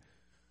quarterback.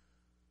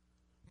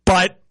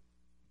 But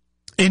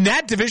in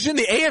that division,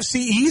 the AFC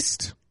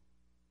East,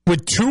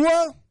 with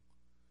Tua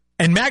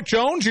and Mac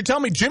Jones, you're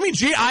telling me Jimmy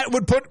G, I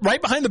would put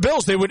right behind the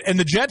Bills. They would, and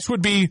the Jets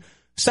would be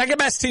second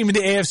best team in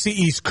the AFC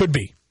East, could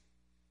be,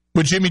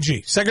 with Jimmy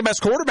G. Second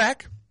best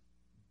quarterback.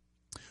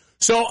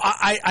 So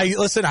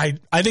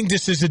I think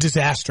this is a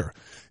disaster.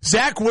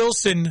 Zach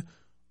Wilson,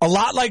 a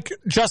lot like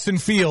Justin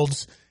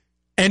Fields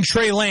and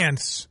Trey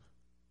Lance,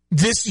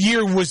 this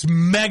year was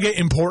mega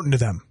important to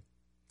them.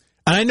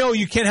 And I know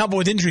you can't help it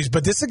with injuries,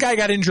 but this guy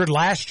got injured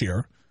last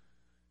year.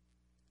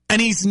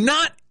 And he's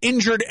not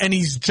injured and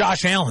he's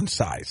Josh Allen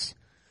size.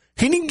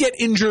 He didn't get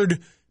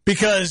injured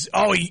because,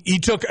 he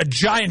took a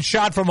giant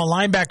shot from a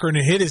linebacker and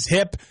it hit his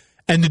hip,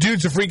 and the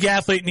dude's a freak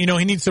athlete and,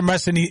 he needs some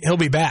rest and he'll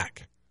be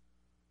back.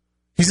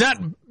 He's not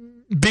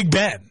Big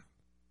Ben.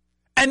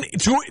 And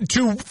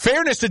to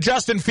fairness to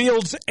Justin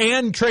Fields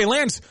and Trey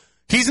Lance,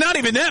 he's not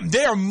even them.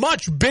 They are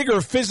much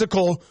bigger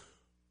physical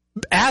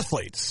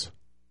athletes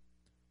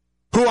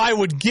who I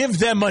would give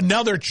them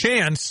another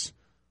chance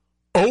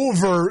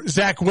over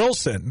Zach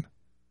Wilson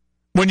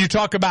when you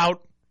talk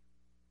about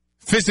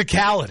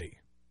physicality.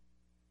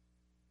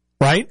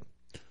 Right?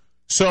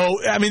 So,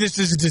 this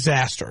is a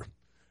disaster.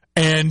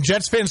 And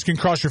Jets fans can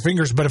cross your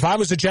fingers, but if I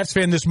was a Jets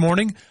fan this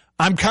morning,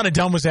 I'm kind of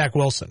done with Zach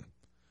Wilson.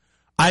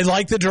 I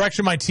like the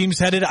direction my team's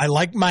headed. I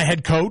like my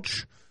head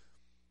coach.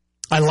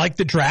 I like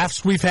the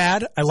drafts we've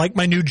had. I like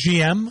my new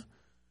GM.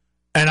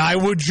 And I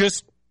would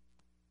just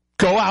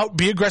go out,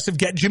 be aggressive,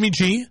 get Jimmy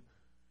G.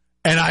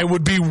 And I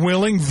would be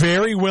willing,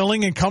 very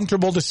willing and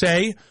comfortable to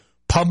say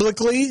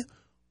publicly,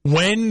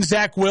 when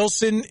Zach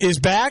Wilson is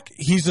back,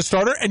 he's the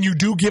starter. And you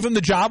do give him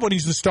the job when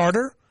he's the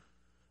starter,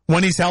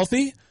 when he's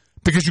healthy,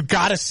 because you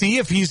got to see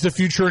if he's the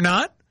future or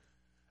not.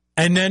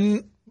 And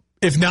then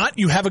if not,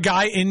 you have a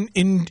guy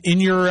in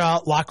your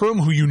locker room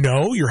who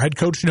your head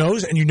coach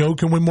knows, and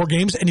can win more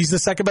games, and he's the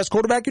second best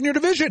quarterback in your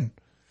division.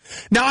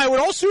 Now, I would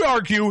also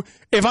argue,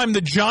 if I'm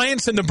the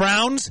Giants and the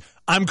Browns,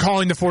 I'm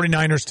calling the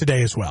 49ers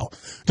today as well.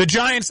 The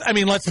Giants,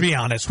 let's be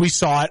honest, we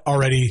saw it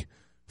already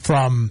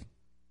from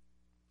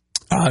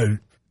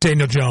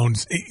Daniel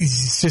Jones.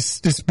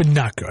 It's been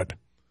not good.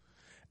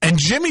 And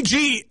Jimmy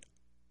G,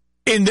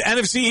 in the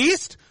NFC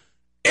East,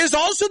 is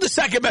also the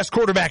second best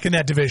quarterback in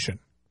that division.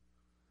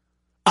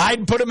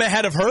 I'd put him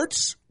ahead of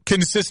Hurts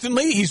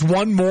consistently. He's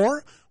won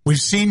more. We've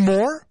seen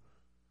more.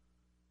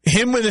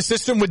 Him with a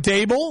system with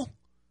Dable,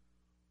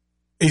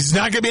 he's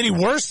not going to be any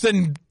worse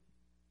than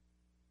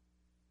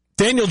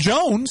Daniel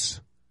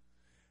Jones.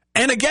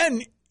 And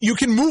again, you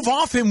can move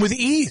off him with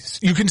ease.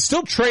 You can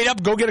still trade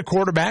up, go get a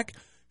quarterback.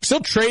 Still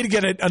trade to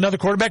get another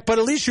quarterback, but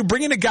at least you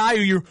bring in a guy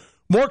who you're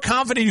more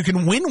confident you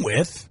can win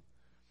with.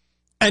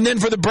 And then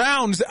for the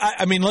Browns,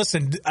 I mean,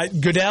 listen,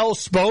 Goodell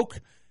spoke,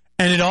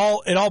 and it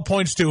all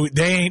points to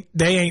they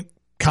ain't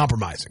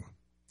compromising.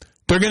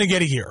 They're going to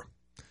get a year.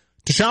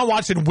 Deshaun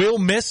Watson will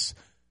miss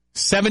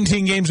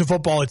 17 games of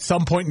football at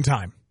some point in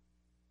time.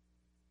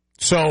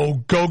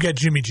 So go get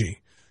Jimmy G,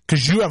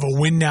 because you have a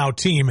win-now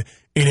team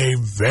in a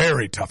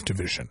very tough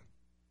division.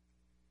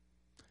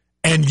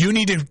 And you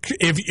need to,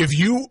 if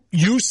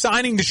you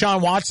signing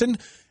Deshaun Watson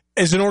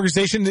as an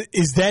organization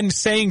is then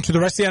saying to the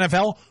rest of the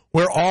NFL,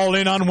 we're all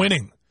in on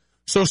winning.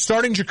 So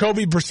starting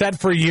Jacoby Brissett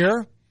for a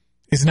year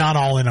is not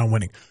all in on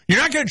winning. You're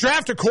not going to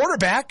draft a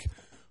quarterback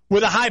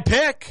with a high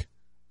pick.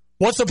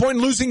 What's the point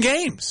in losing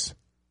games?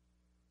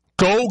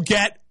 Go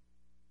get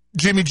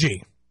Jimmy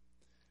G.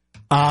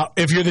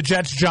 If you're the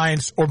Jets,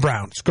 Giants, or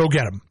Browns, go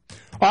get him.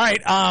 All right.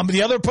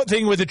 The other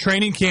thing with the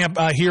training camp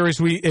here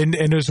as we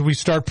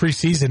start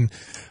preseason,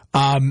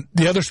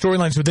 the other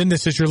storylines within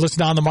this is you're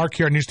listening on the Mark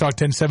here on News Talk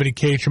 1070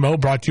 KHMO,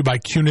 brought to you by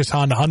Kunis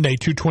Honda Hyundai,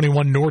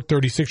 221 North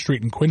 36th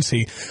Street in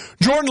Quincy.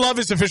 Jordan Love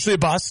is officially a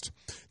bust.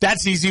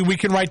 That's easy. We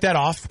can write that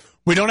off.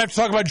 We don't have to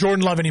talk about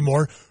Jordan Love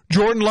anymore.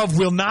 Jordan Love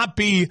will not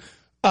be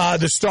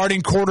the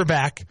starting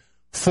quarterback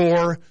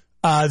for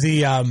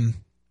the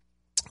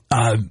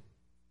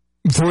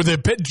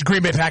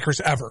Green Bay Packers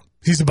ever.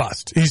 He's a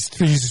bust.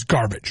 He's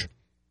garbage.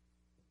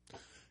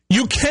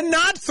 You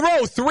cannot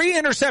throw 3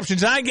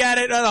 interceptions. I get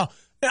it. No.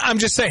 I'm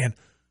just saying.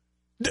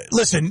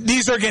 Listen,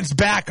 these are against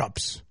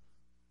backups,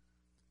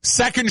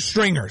 second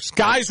stringers,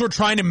 guys who are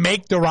trying to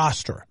make the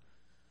roster.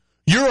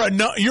 You're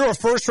a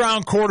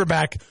first-round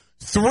quarterback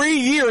 3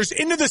 years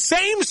into the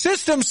same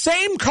system,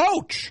 same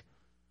coach.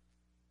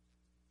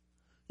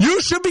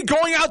 You should be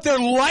going out there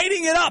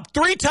lighting it up.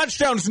 3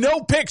 touchdowns, no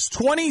picks,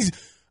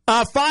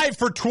 25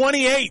 for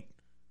 28.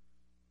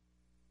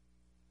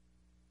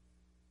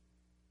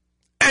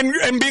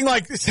 And being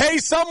like, hey,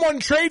 someone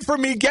trade for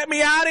me, get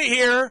me out of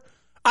here.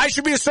 I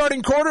should be a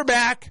starting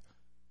quarterback.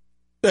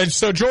 And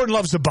so Jordan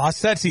Love's a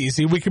bust. That's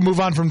easy. We can move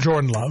on from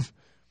Jordan Love.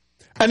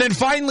 And then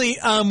finally,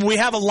 we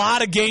have a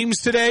lot of games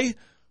today.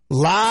 In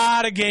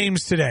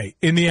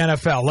the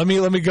NFL. Let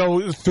me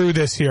go through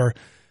this here.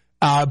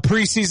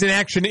 Preseason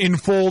action in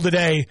full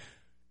today.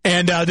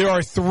 And there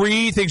are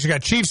 3 things. You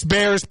got Chiefs,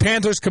 Bears,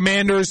 Panthers,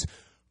 Commanders,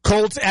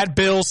 Colts at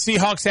Bills,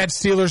 Seahawks at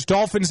Steelers,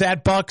 Dolphins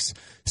at Bucks,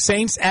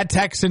 Saints at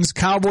Texans,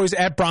 Cowboys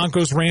at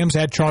Broncos, Rams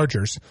at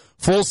Chargers.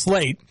 Full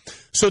slate.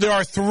 So there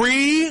are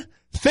 3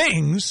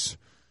 things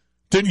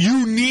that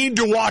you need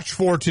to watch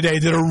for today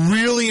that are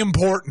really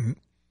important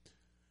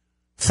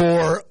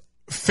for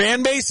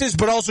fan bases,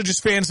 but also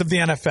just fans of the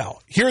NFL.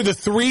 Here are the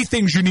 3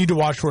 things you need to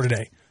watch for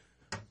today.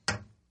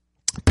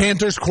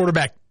 Panthers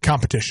quarterback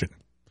competition.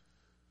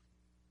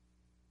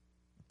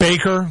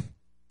 Baker,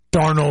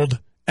 Darnold,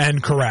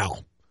 and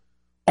Corral.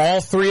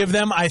 All 3 of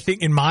them, I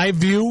think, in my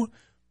view,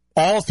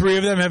 all 3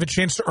 of them have a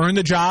chance to earn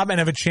the job and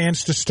have a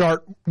chance to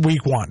start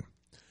week 1.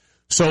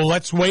 So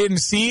let's wait and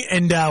see.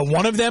 And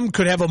one of them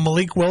could have a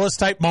Malik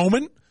Willis-type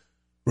moment,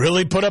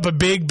 really put up a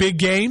big, big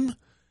game,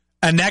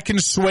 and that can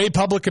sway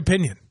public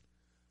opinion.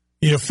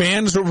 You know,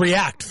 fans will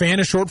react. Fan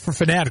is short for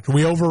fanatic.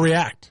 We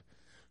overreact.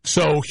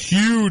 So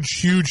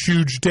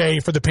huge day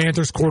for the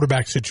Panthers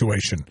quarterback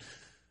situation.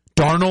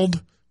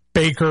 Darnold,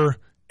 Baker,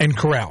 and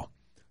Corral.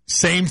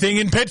 Same thing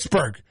in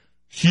Pittsburgh.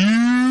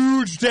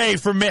 Huge day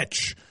for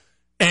Mitch.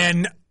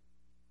 And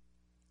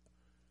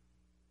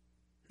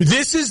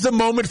this is the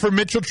moment for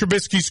Mitchell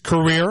Trubisky's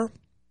career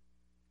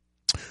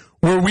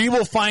where we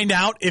will find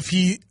out if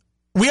we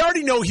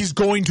already know he's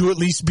going to at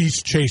least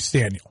beat Chase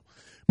Daniel.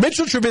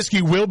 Mitchell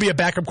Trubisky will be a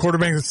backup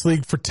quarterback in this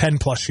league for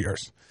 10-plus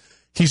years.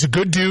 He's a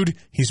good dude.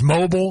 He's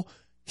mobile.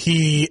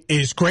 He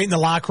is great in the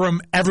locker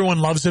room. Everyone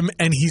loves him,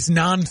 and he's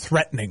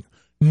non-threatening.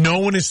 No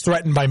one is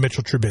threatened by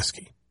Mitchell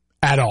Trubisky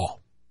at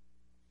all.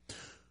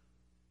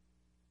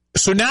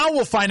 So now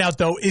we'll find out,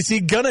 though, is he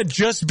going to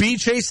just be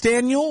Chase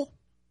Daniel?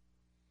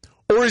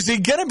 Or is he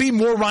going to be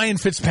more Ryan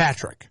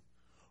Fitzpatrick?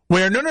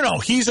 Where, no,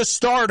 he's a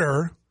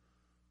starter,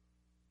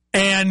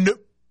 and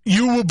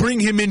you will bring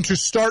him in to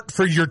start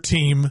for your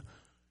team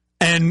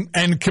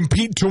and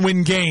compete to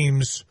win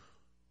games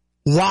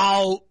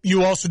while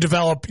you also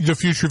develop the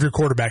future of your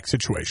quarterback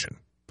situation.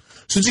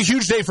 So it's a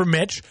huge day for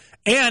Mitch.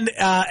 And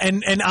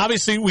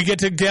obviously we get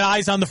to get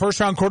eyes on the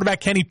first-round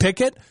quarterback, Kenny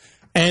Pickett.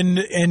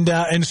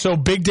 And so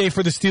big day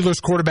for the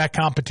Steelers quarterback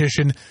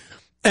competition.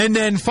 And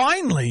then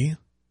finally,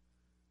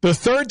 the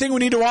third thing we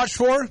need to watch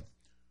for,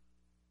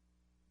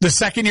 the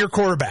second-year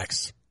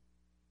quarterbacks,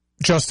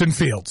 Justin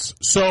Fields.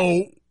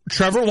 So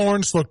Trevor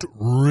Lawrence looked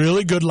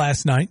really good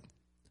last night.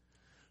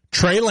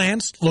 Trey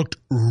Lance looked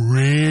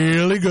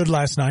really good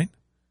last night.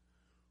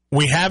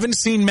 We haven't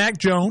seen Mac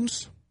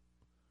Jones.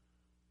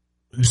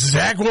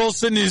 Zach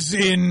Wilson is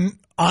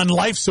on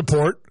life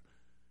support,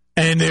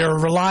 and they're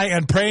relying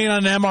on praying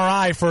on an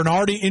MRI for an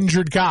already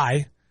injured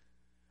guy.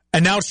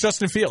 And now it's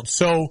Justin Fields.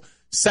 So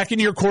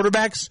second-year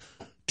quarterbacks,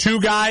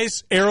 two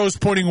guys, arrows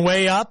pointing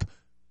way up.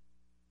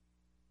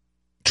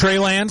 Trey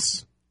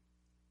Lance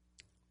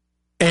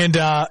and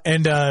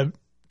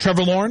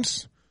Trevor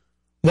Lawrence.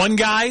 One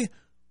guy,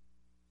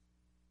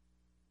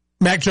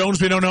 Mac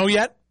Jones, we don't know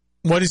yet.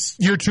 What does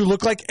year two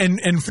look like? And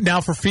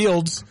now for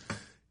Fields,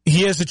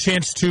 he has a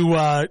chance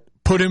to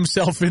put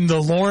himself in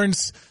the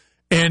Lawrence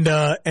and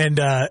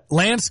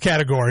Lance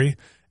category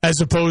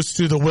as opposed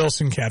to the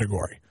Wilson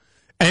category.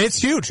 And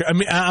it's huge. I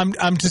mean,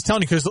 I'm just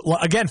telling you because,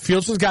 again,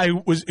 Fields was a guy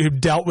who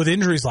dealt with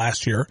injuries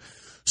last year.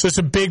 So it's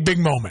a big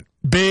moment.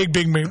 Big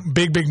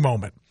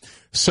moment.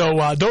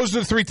 So those are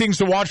the three things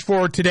to watch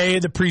for today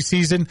in the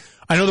preseason.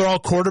 I know they're all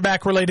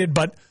quarterback related,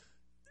 but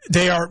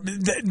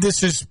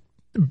this is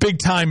big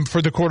time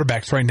for the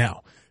quarterbacks right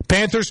now.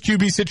 Panthers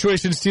QB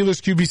situation,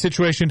 Steelers QB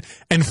situation,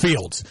 and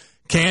Fields.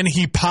 Can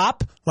he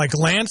pop like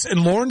Lance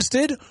and Lawrence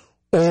did,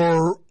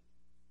 or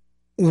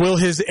will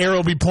his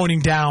arrow be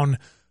pointing down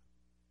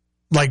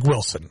like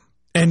Wilson?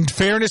 And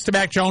fairness to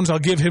Mac Jones, I'll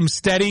give him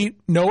steady,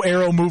 no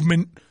arrow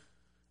movement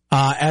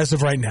as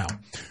of right now.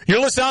 You're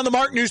listening on the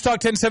Mark News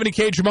Talk 1070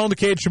 KHMO and the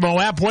KHMO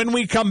app. When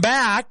we come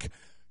back,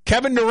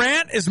 Kevin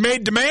Durant has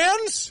made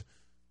demands.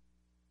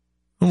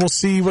 And we'll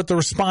see what the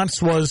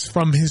response was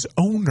from his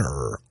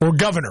owner, or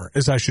governor,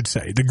 as I should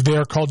say. They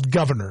are called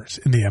governors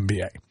in the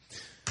NBA.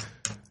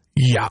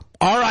 Yeah.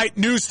 All right,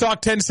 News Talk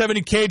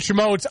 1070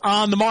 KHMO. It's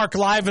on the Mark,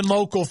 live and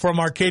local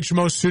from our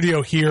KHMO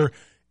studio here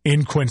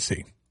in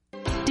Quincy.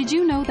 Did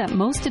you know that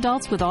most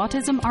adults with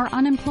autism are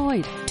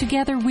unemployed?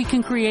 Together, we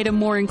can create a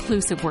more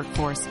inclusive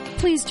workforce.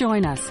 Please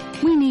join us.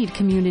 We need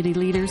community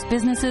leaders,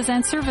 businesses,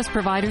 and service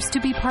providers to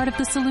be part of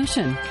the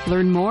solution.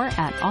 Learn more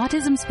at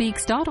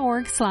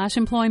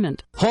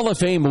autismspeaks.org/employment. Hall of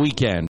Fame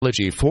weekend.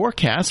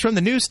 Forecast from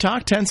the News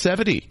Talk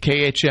 1070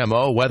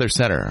 KHMO Weather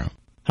Center.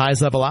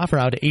 Highs level off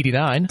around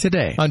 89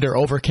 today. Under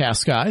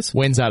overcast skies,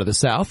 winds out of the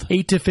south,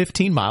 8 to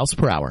 15 miles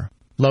per hour.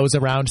 Lows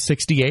around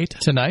 68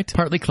 tonight,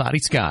 partly cloudy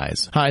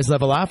skies. Highs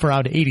level off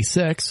around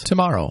 86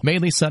 tomorrow,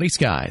 mainly sunny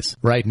skies.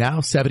 Right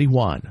now,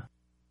 71.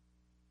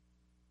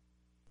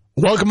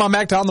 Welcome on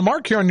back to On the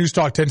Mark here on News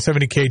Talk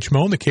 1070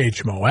 KHMO and the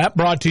KHMO app.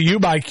 Brought to you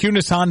by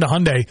Kunis Honda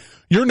Hyundai,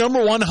 your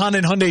number one Honda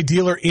and Hyundai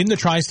dealer in the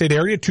tri-state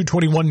area,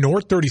 221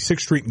 North 36th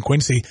Street in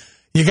Quincy.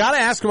 You got to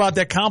ask about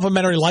that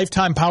complimentary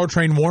lifetime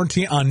powertrain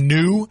warranty on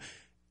new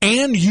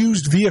and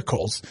used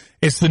vehicles.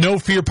 It's the No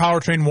Fear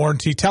Powertrain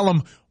Warranty. Tell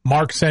them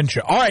Mark sent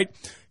you. All right,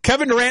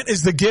 Kevin Durant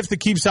is the gift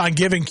that keeps on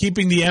giving,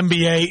 keeping the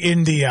NBA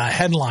in the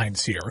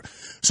headlines here.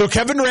 So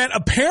Kevin Durant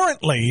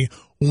apparently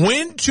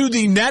went to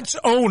the Nets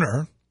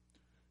owner,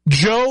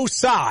 Joe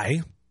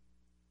Tsai,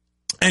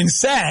 and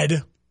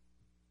said,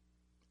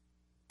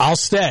 I'll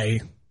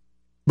stay,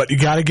 but you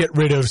got to get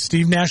rid of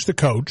Steve Nash, the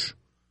coach,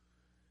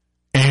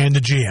 and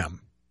the GM.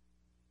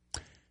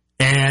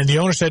 And the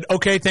owner said,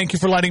 okay, thank you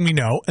for letting me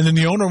know. And then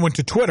the owner went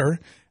to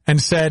Twitter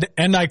and said,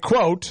 and I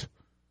quote,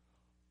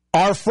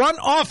 our front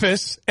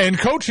office and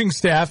coaching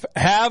staff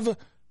have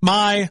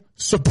my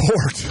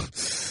support.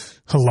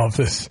 I love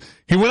this.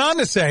 He went on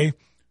to say,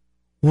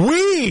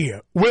 we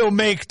will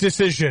make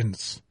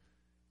decisions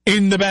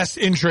in the best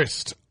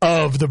interest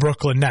of the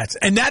Brooklyn Nets.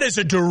 And that is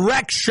a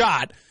direct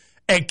shot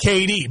at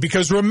KD.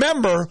 Because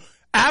remember,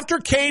 after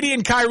KD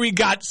and Kyrie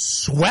got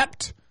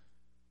swept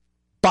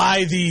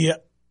by the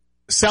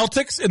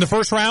Celtics in the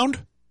first round,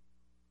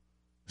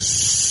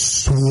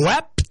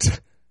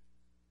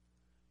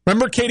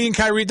 remember KD and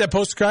Kyrie at that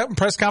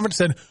post-press conference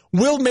said,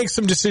 we'll make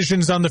some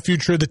decisions on the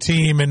future of the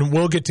team and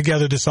we'll get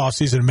together this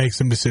offseason and make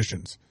some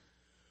decisions.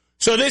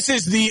 So this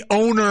is the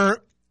owner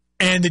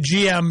and the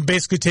GM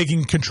basically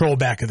taking control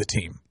back of the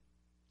team.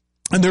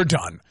 And they're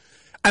done.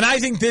 And I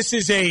think this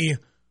is a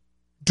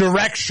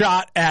direct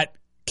shot at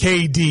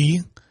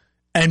KD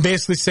and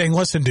basically saying,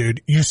 listen,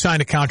 dude, you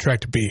signed a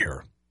contract to be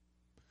here.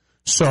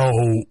 So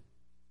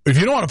if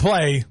you don't want to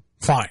play,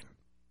 fine.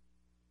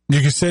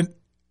 You can sit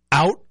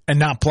out and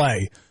not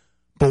play,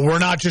 but we're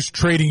not just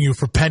trading you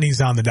for pennies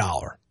on the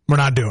dollar. We're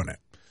not doing it.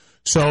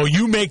 So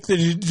you make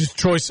the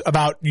choice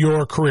about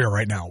your career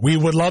right now. We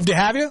would love to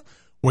have you.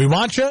 We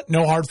want you.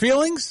 No hard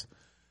feelings.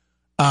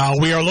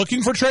 We are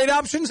looking for trade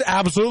options.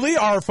 Absolutely.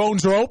 Our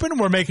phones are open.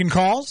 We're making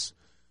calls.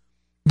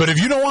 But if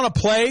you don't want to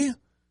play,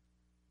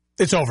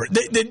 it's over.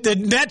 The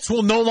Nets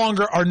are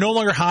no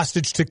longer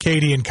hostage to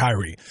KD and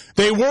Kyrie.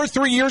 They were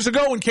 3 years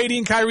ago when KD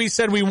and Kyrie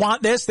said we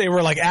want this. They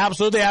were like,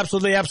 absolutely,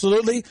 absolutely,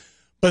 absolutely.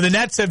 But the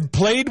Nets have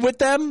played with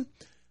them,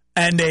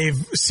 and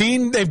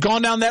they've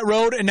gone down that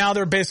road, and now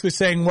they're basically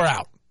saying we're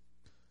out.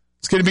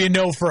 It's going to be a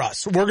no for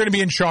us. We're going to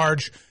be in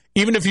charge.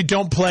 Even if you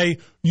don't play,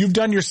 you've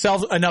done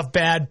yourself enough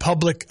bad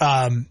public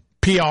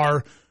PR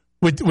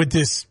with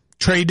this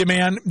trade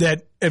demand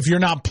that if you're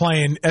not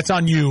playing, that's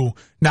on you,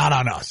 not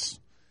on us.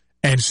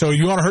 And so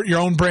you want to hurt your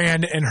own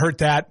brand and hurt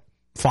that,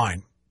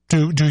 fine.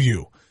 Do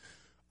you?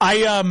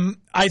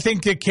 I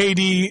think that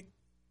KD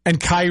and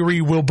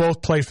Kyrie will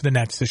both play for the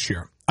Nets this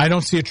year. I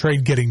don't see a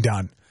trade getting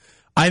done.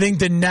 I think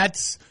the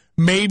Nets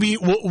maybe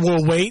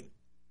will wait.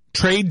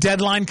 Trade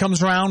deadline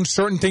comes around.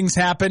 Certain things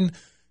happen.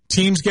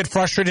 Teams get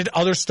frustrated.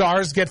 Other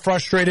stars get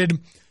frustrated.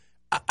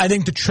 I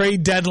think the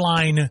trade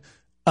deadline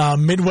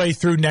midway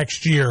through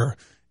next year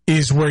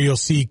is where you'll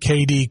see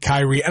KD,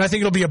 Kyrie, and I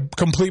think it'll be a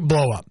complete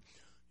blow-up.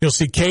 You'll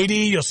see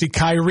KD, you'll see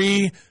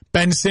Kyrie,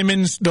 Ben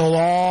Simmons, they'll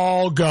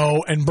all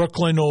go, and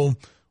Brooklyn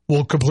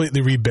will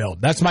completely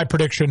rebuild. That's my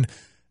prediction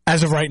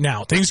as of right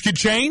now. Things could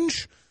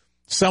change.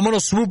 Someone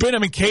will swoop in. I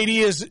mean, KD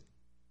is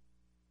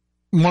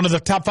one of the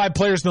top 5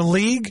 players in the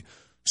league,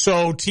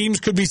 so teams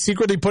could be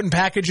secretly putting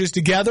packages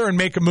together and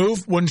make a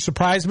move. Wouldn't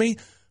surprise me.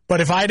 But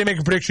if I had to make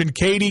a prediction,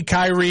 KD,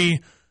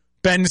 Kyrie,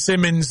 Ben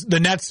Simmons, the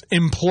Nets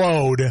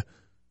implode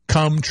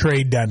come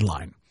trade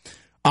deadline.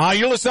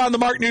 You're listening on the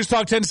Mark News Talk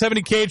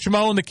 1070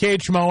 KHMO and the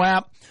KHMO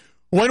app.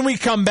 When we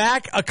come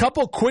back, a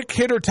couple quick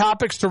hitter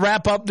topics to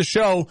wrap up the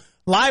show.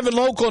 Live and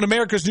local in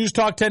America's News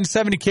Talk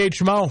 1070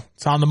 KHMO.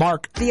 It's on the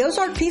Mark. The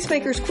Ozark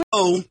Peacemakers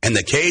and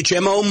the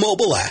KHMO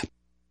mobile app.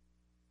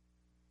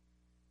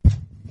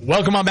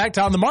 Welcome on back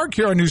to On the Mark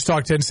here on News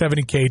Talk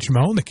 1070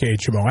 KHMO and the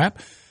KHMO app.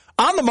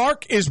 On the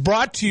Mark is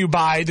brought to you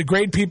by the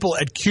great people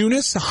at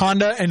Kunis,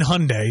 Honda, and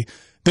Hyundai.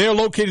 They are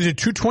located at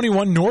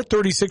 221 North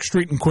 36th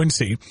Street in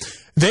Quincy.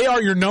 They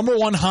are your number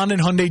one Honda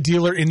and Hyundai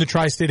dealer in the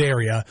tri-state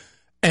area,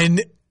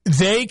 and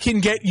they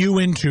can get you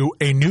into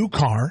a new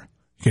car.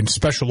 You can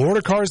special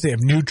order cars. They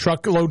have new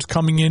truckloads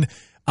coming in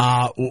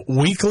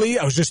weekly.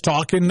 I was just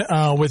talking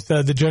with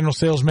the general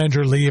sales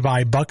manager,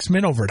 Levi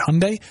Buxman, over at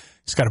Hyundai.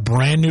 He's got a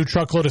brand new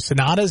truckload of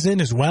Sonatas in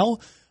as well.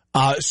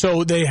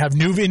 So they have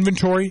new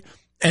inventory,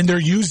 and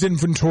their used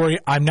inventory,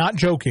 I'm not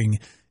joking,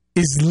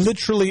 is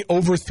literally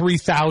over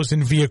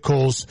 3,000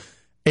 vehicles.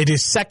 It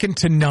is second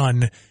to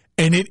none,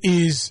 and it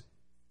is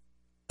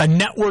a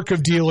network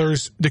of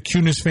dealers, the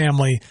Kunis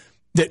family,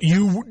 that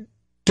you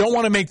don't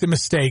want to make the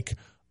mistake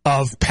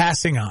of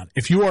passing on.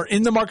 If you are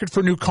in the market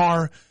for a new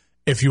car,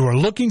 if you are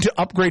looking to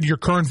upgrade your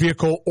current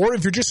vehicle, or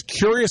if you're just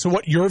curious of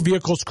what your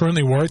vehicle is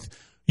currently worth,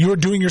 you are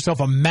doing yourself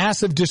a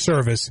massive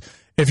disservice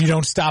if you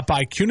don't stop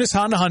by Kunis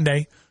Honda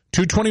Hyundai,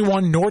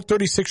 221 North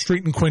 36th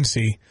Street in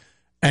Quincy,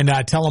 and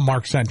tell them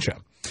Mark sent you.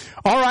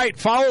 All right,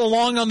 follow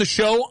along on the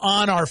show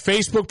on our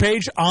Facebook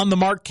page, On the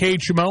Mark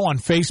KHMO on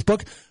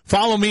Facebook.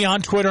 Follow me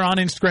on Twitter, on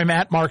Instagram,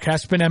 at Mark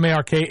Hespen,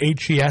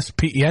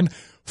 MarkHespen.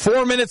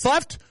 4 minutes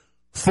left.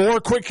 4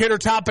 quick hitter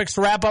topics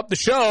to wrap up the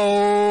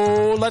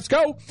show. Let's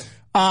go.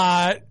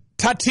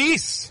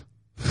 Tatis.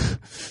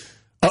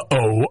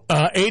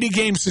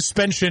 80-game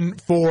suspension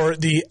for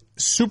the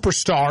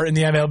superstar in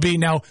the MLB.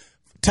 Now,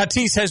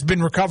 Tatis has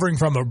been recovering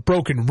from a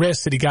broken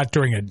wrist that he got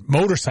during a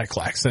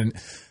motorcycle accident.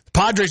 The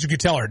Padres, you could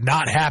tell, are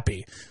not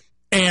happy.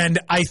 And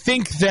I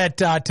think that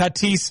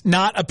Tatis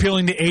not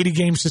appealing the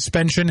 80-game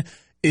suspension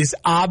is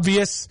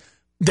obvious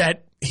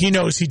that he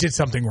knows he did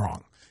something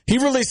wrong. He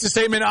released a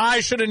statement,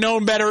 I should have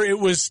known better. It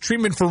was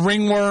treatment for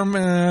ringworm.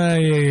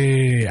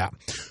 Yeah.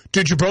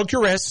 Dude, you broke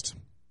your wrist.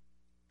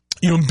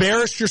 You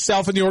embarrassed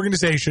yourself in the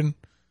organization.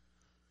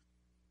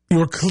 You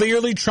were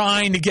clearly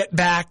trying to get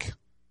back,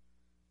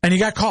 and you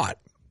got caught.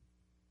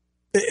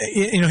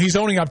 You know, he's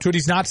owning up to it.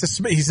 He's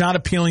not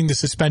appealing the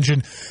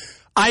suspension.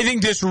 I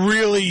think this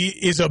really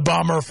is a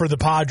bummer for the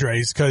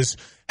Padres because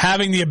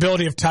having the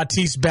ability of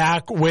Tatis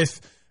back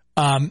with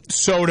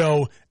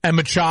Soto and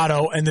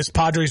Machado and this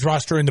Padres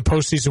roster in the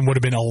postseason would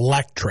have been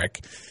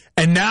electric.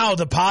 And now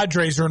the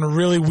Padres are in a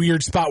really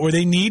weird spot where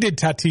they needed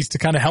Tatis to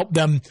kind of help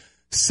them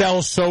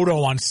sell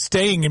Soto on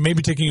staying and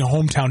maybe taking a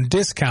hometown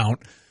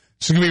discount.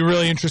 It's going to be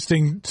really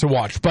interesting to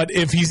watch. But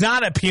if he's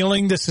not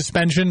appealing the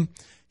suspension,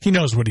 he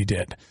knows what he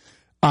did.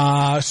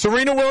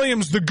 Serena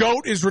Williams, the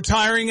GOAT, is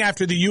retiring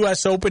after the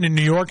U.S. Open in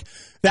New York.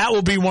 That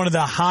will be one of the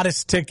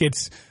hottest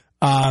tickets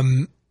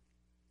in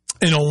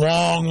a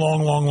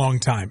long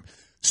time.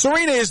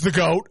 Serena is the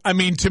GOAT. I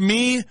mean, to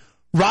me,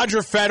 Roger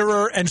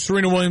Federer and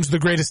Serena Williams are the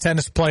greatest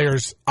tennis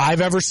players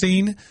I've ever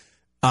seen.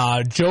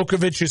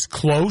 Djokovic is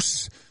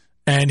close,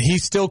 and he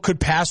still could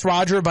pass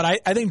Roger, but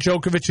I think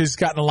Djokovic has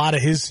gotten a lot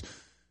of his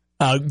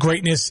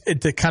greatness at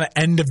the kind of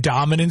end of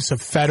dominance of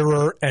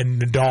Federer and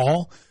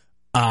Nadal.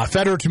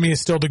 Federer, to me, is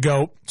still the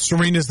GOAT.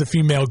 Serena's the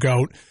female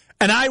GOAT.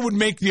 And I would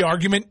make the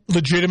argument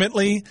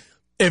legitimately,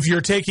 if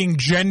you're taking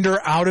gender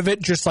out of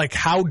it, just like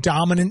how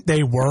dominant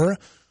they were,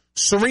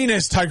 Serena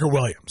is Tiger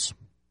Williams.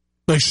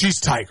 Like, she's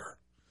Tiger.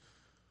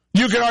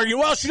 You could argue,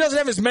 well, she doesn't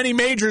have as many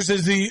majors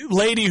as the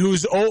lady who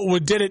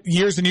did it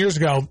years and years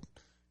ago.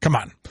 Come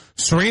on.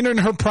 Serena in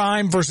her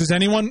prime versus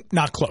anyone,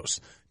 not close.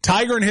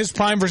 Tiger in his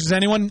prime versus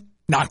anyone,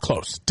 not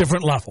close.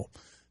 Different level.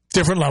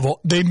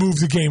 They move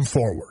the game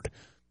forward.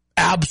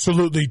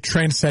 Absolutely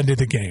transcended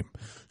the game.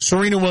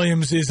 Serena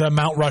Williams is a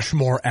Mount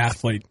Rushmore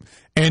athlete.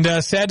 And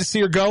sad to see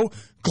her go.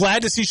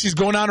 Glad to see she's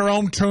going on her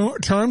own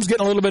terms,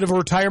 getting a little bit of a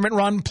retirement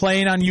run,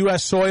 playing on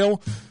U.S.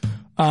 soil.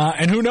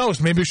 And who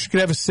knows, maybe she could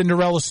have a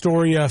Cinderella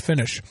story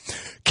finish.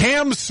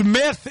 Cam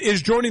Smith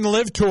is joining the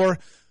LIV Tour.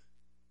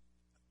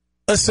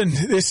 Listen,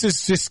 this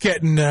is just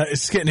getting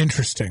it's getting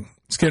interesting.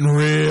 It's getting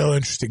real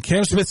interesting.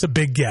 Cam Smith's a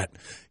big get.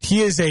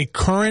 He is a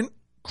current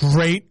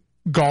great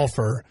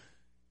golfer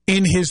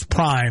in his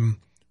prime,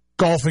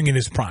 golfing in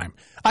his prime.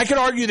 I could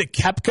argue that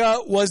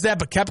Koepka was that,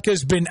 but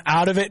Koepka's been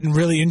out of it and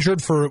really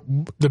injured for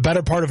the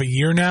better part of a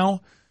year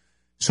now.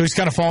 So he's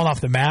kind of fallen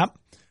off the map.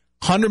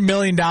 $100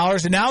 million.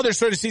 And now they're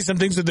starting to see some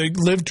things with the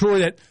LIV Tour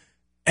that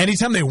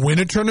anytime they win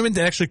a tournament,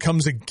 that actually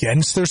comes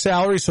against their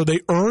salary. So they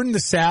earn the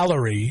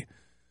salary,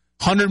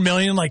 $100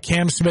 million like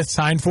Cam Smith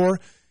signed for,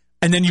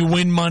 and then you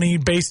win money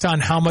based on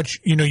how much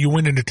you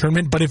win in a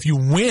tournament. But if you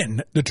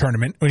win the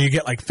tournament, when you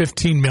get like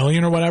 $15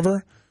 million or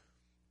whatever,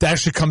 that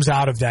actually comes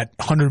out of that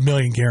 $100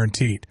 million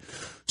guaranteed.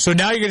 So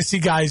now you're going to see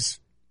guys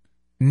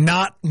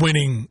not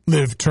winning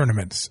LIV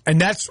tournaments.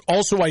 And that's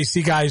also why you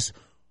see guys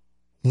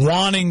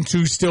wanting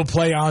to still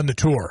play on the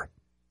tour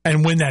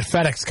and win that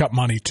FedEx Cup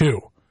money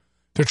too.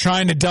 They're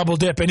trying to double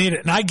dip and eat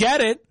it. And I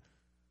get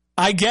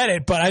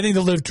it, but I think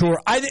the LIV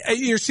Tour,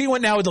 you're seeing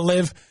what now with the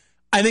LIV,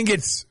 I think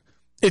it's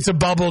a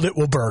bubble that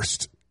will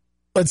burst.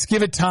 Let's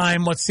give it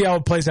time. Let's see how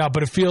it plays out.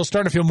 But it's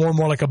starting to feel more and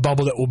more like a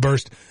bubble that will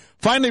burst.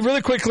 Finally,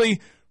 really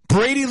quickly,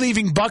 Brady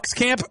leaving Bucs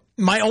camp.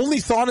 My only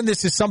thought on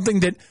this is something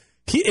that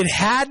it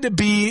had to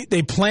be,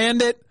 they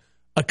planned it,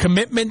 a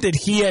commitment that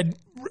he had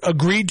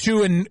agreed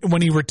to and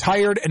when he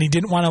retired and he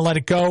didn't want to let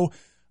it go.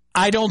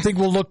 I don't think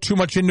we'll look too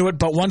much into it,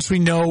 but once we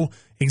know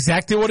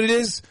exactly what it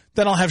is,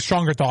 then I'll have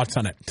stronger thoughts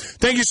on it.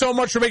 Thank you so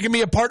much for making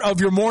me a part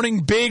of your morning.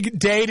 Big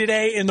day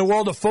today in the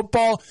world of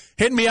football.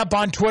 Hit me up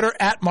on Twitter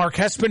at Mark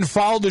Hespin.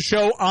 Follow the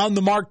show on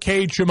the Mark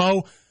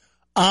KHMO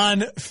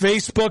on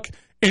Facebook.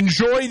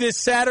 Enjoy this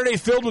Saturday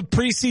filled with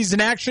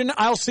preseason action.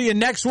 I'll see you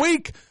next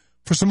week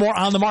for some more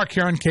On the Mark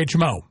here on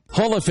KHMO.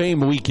 Hall of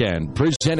Fame weekend presented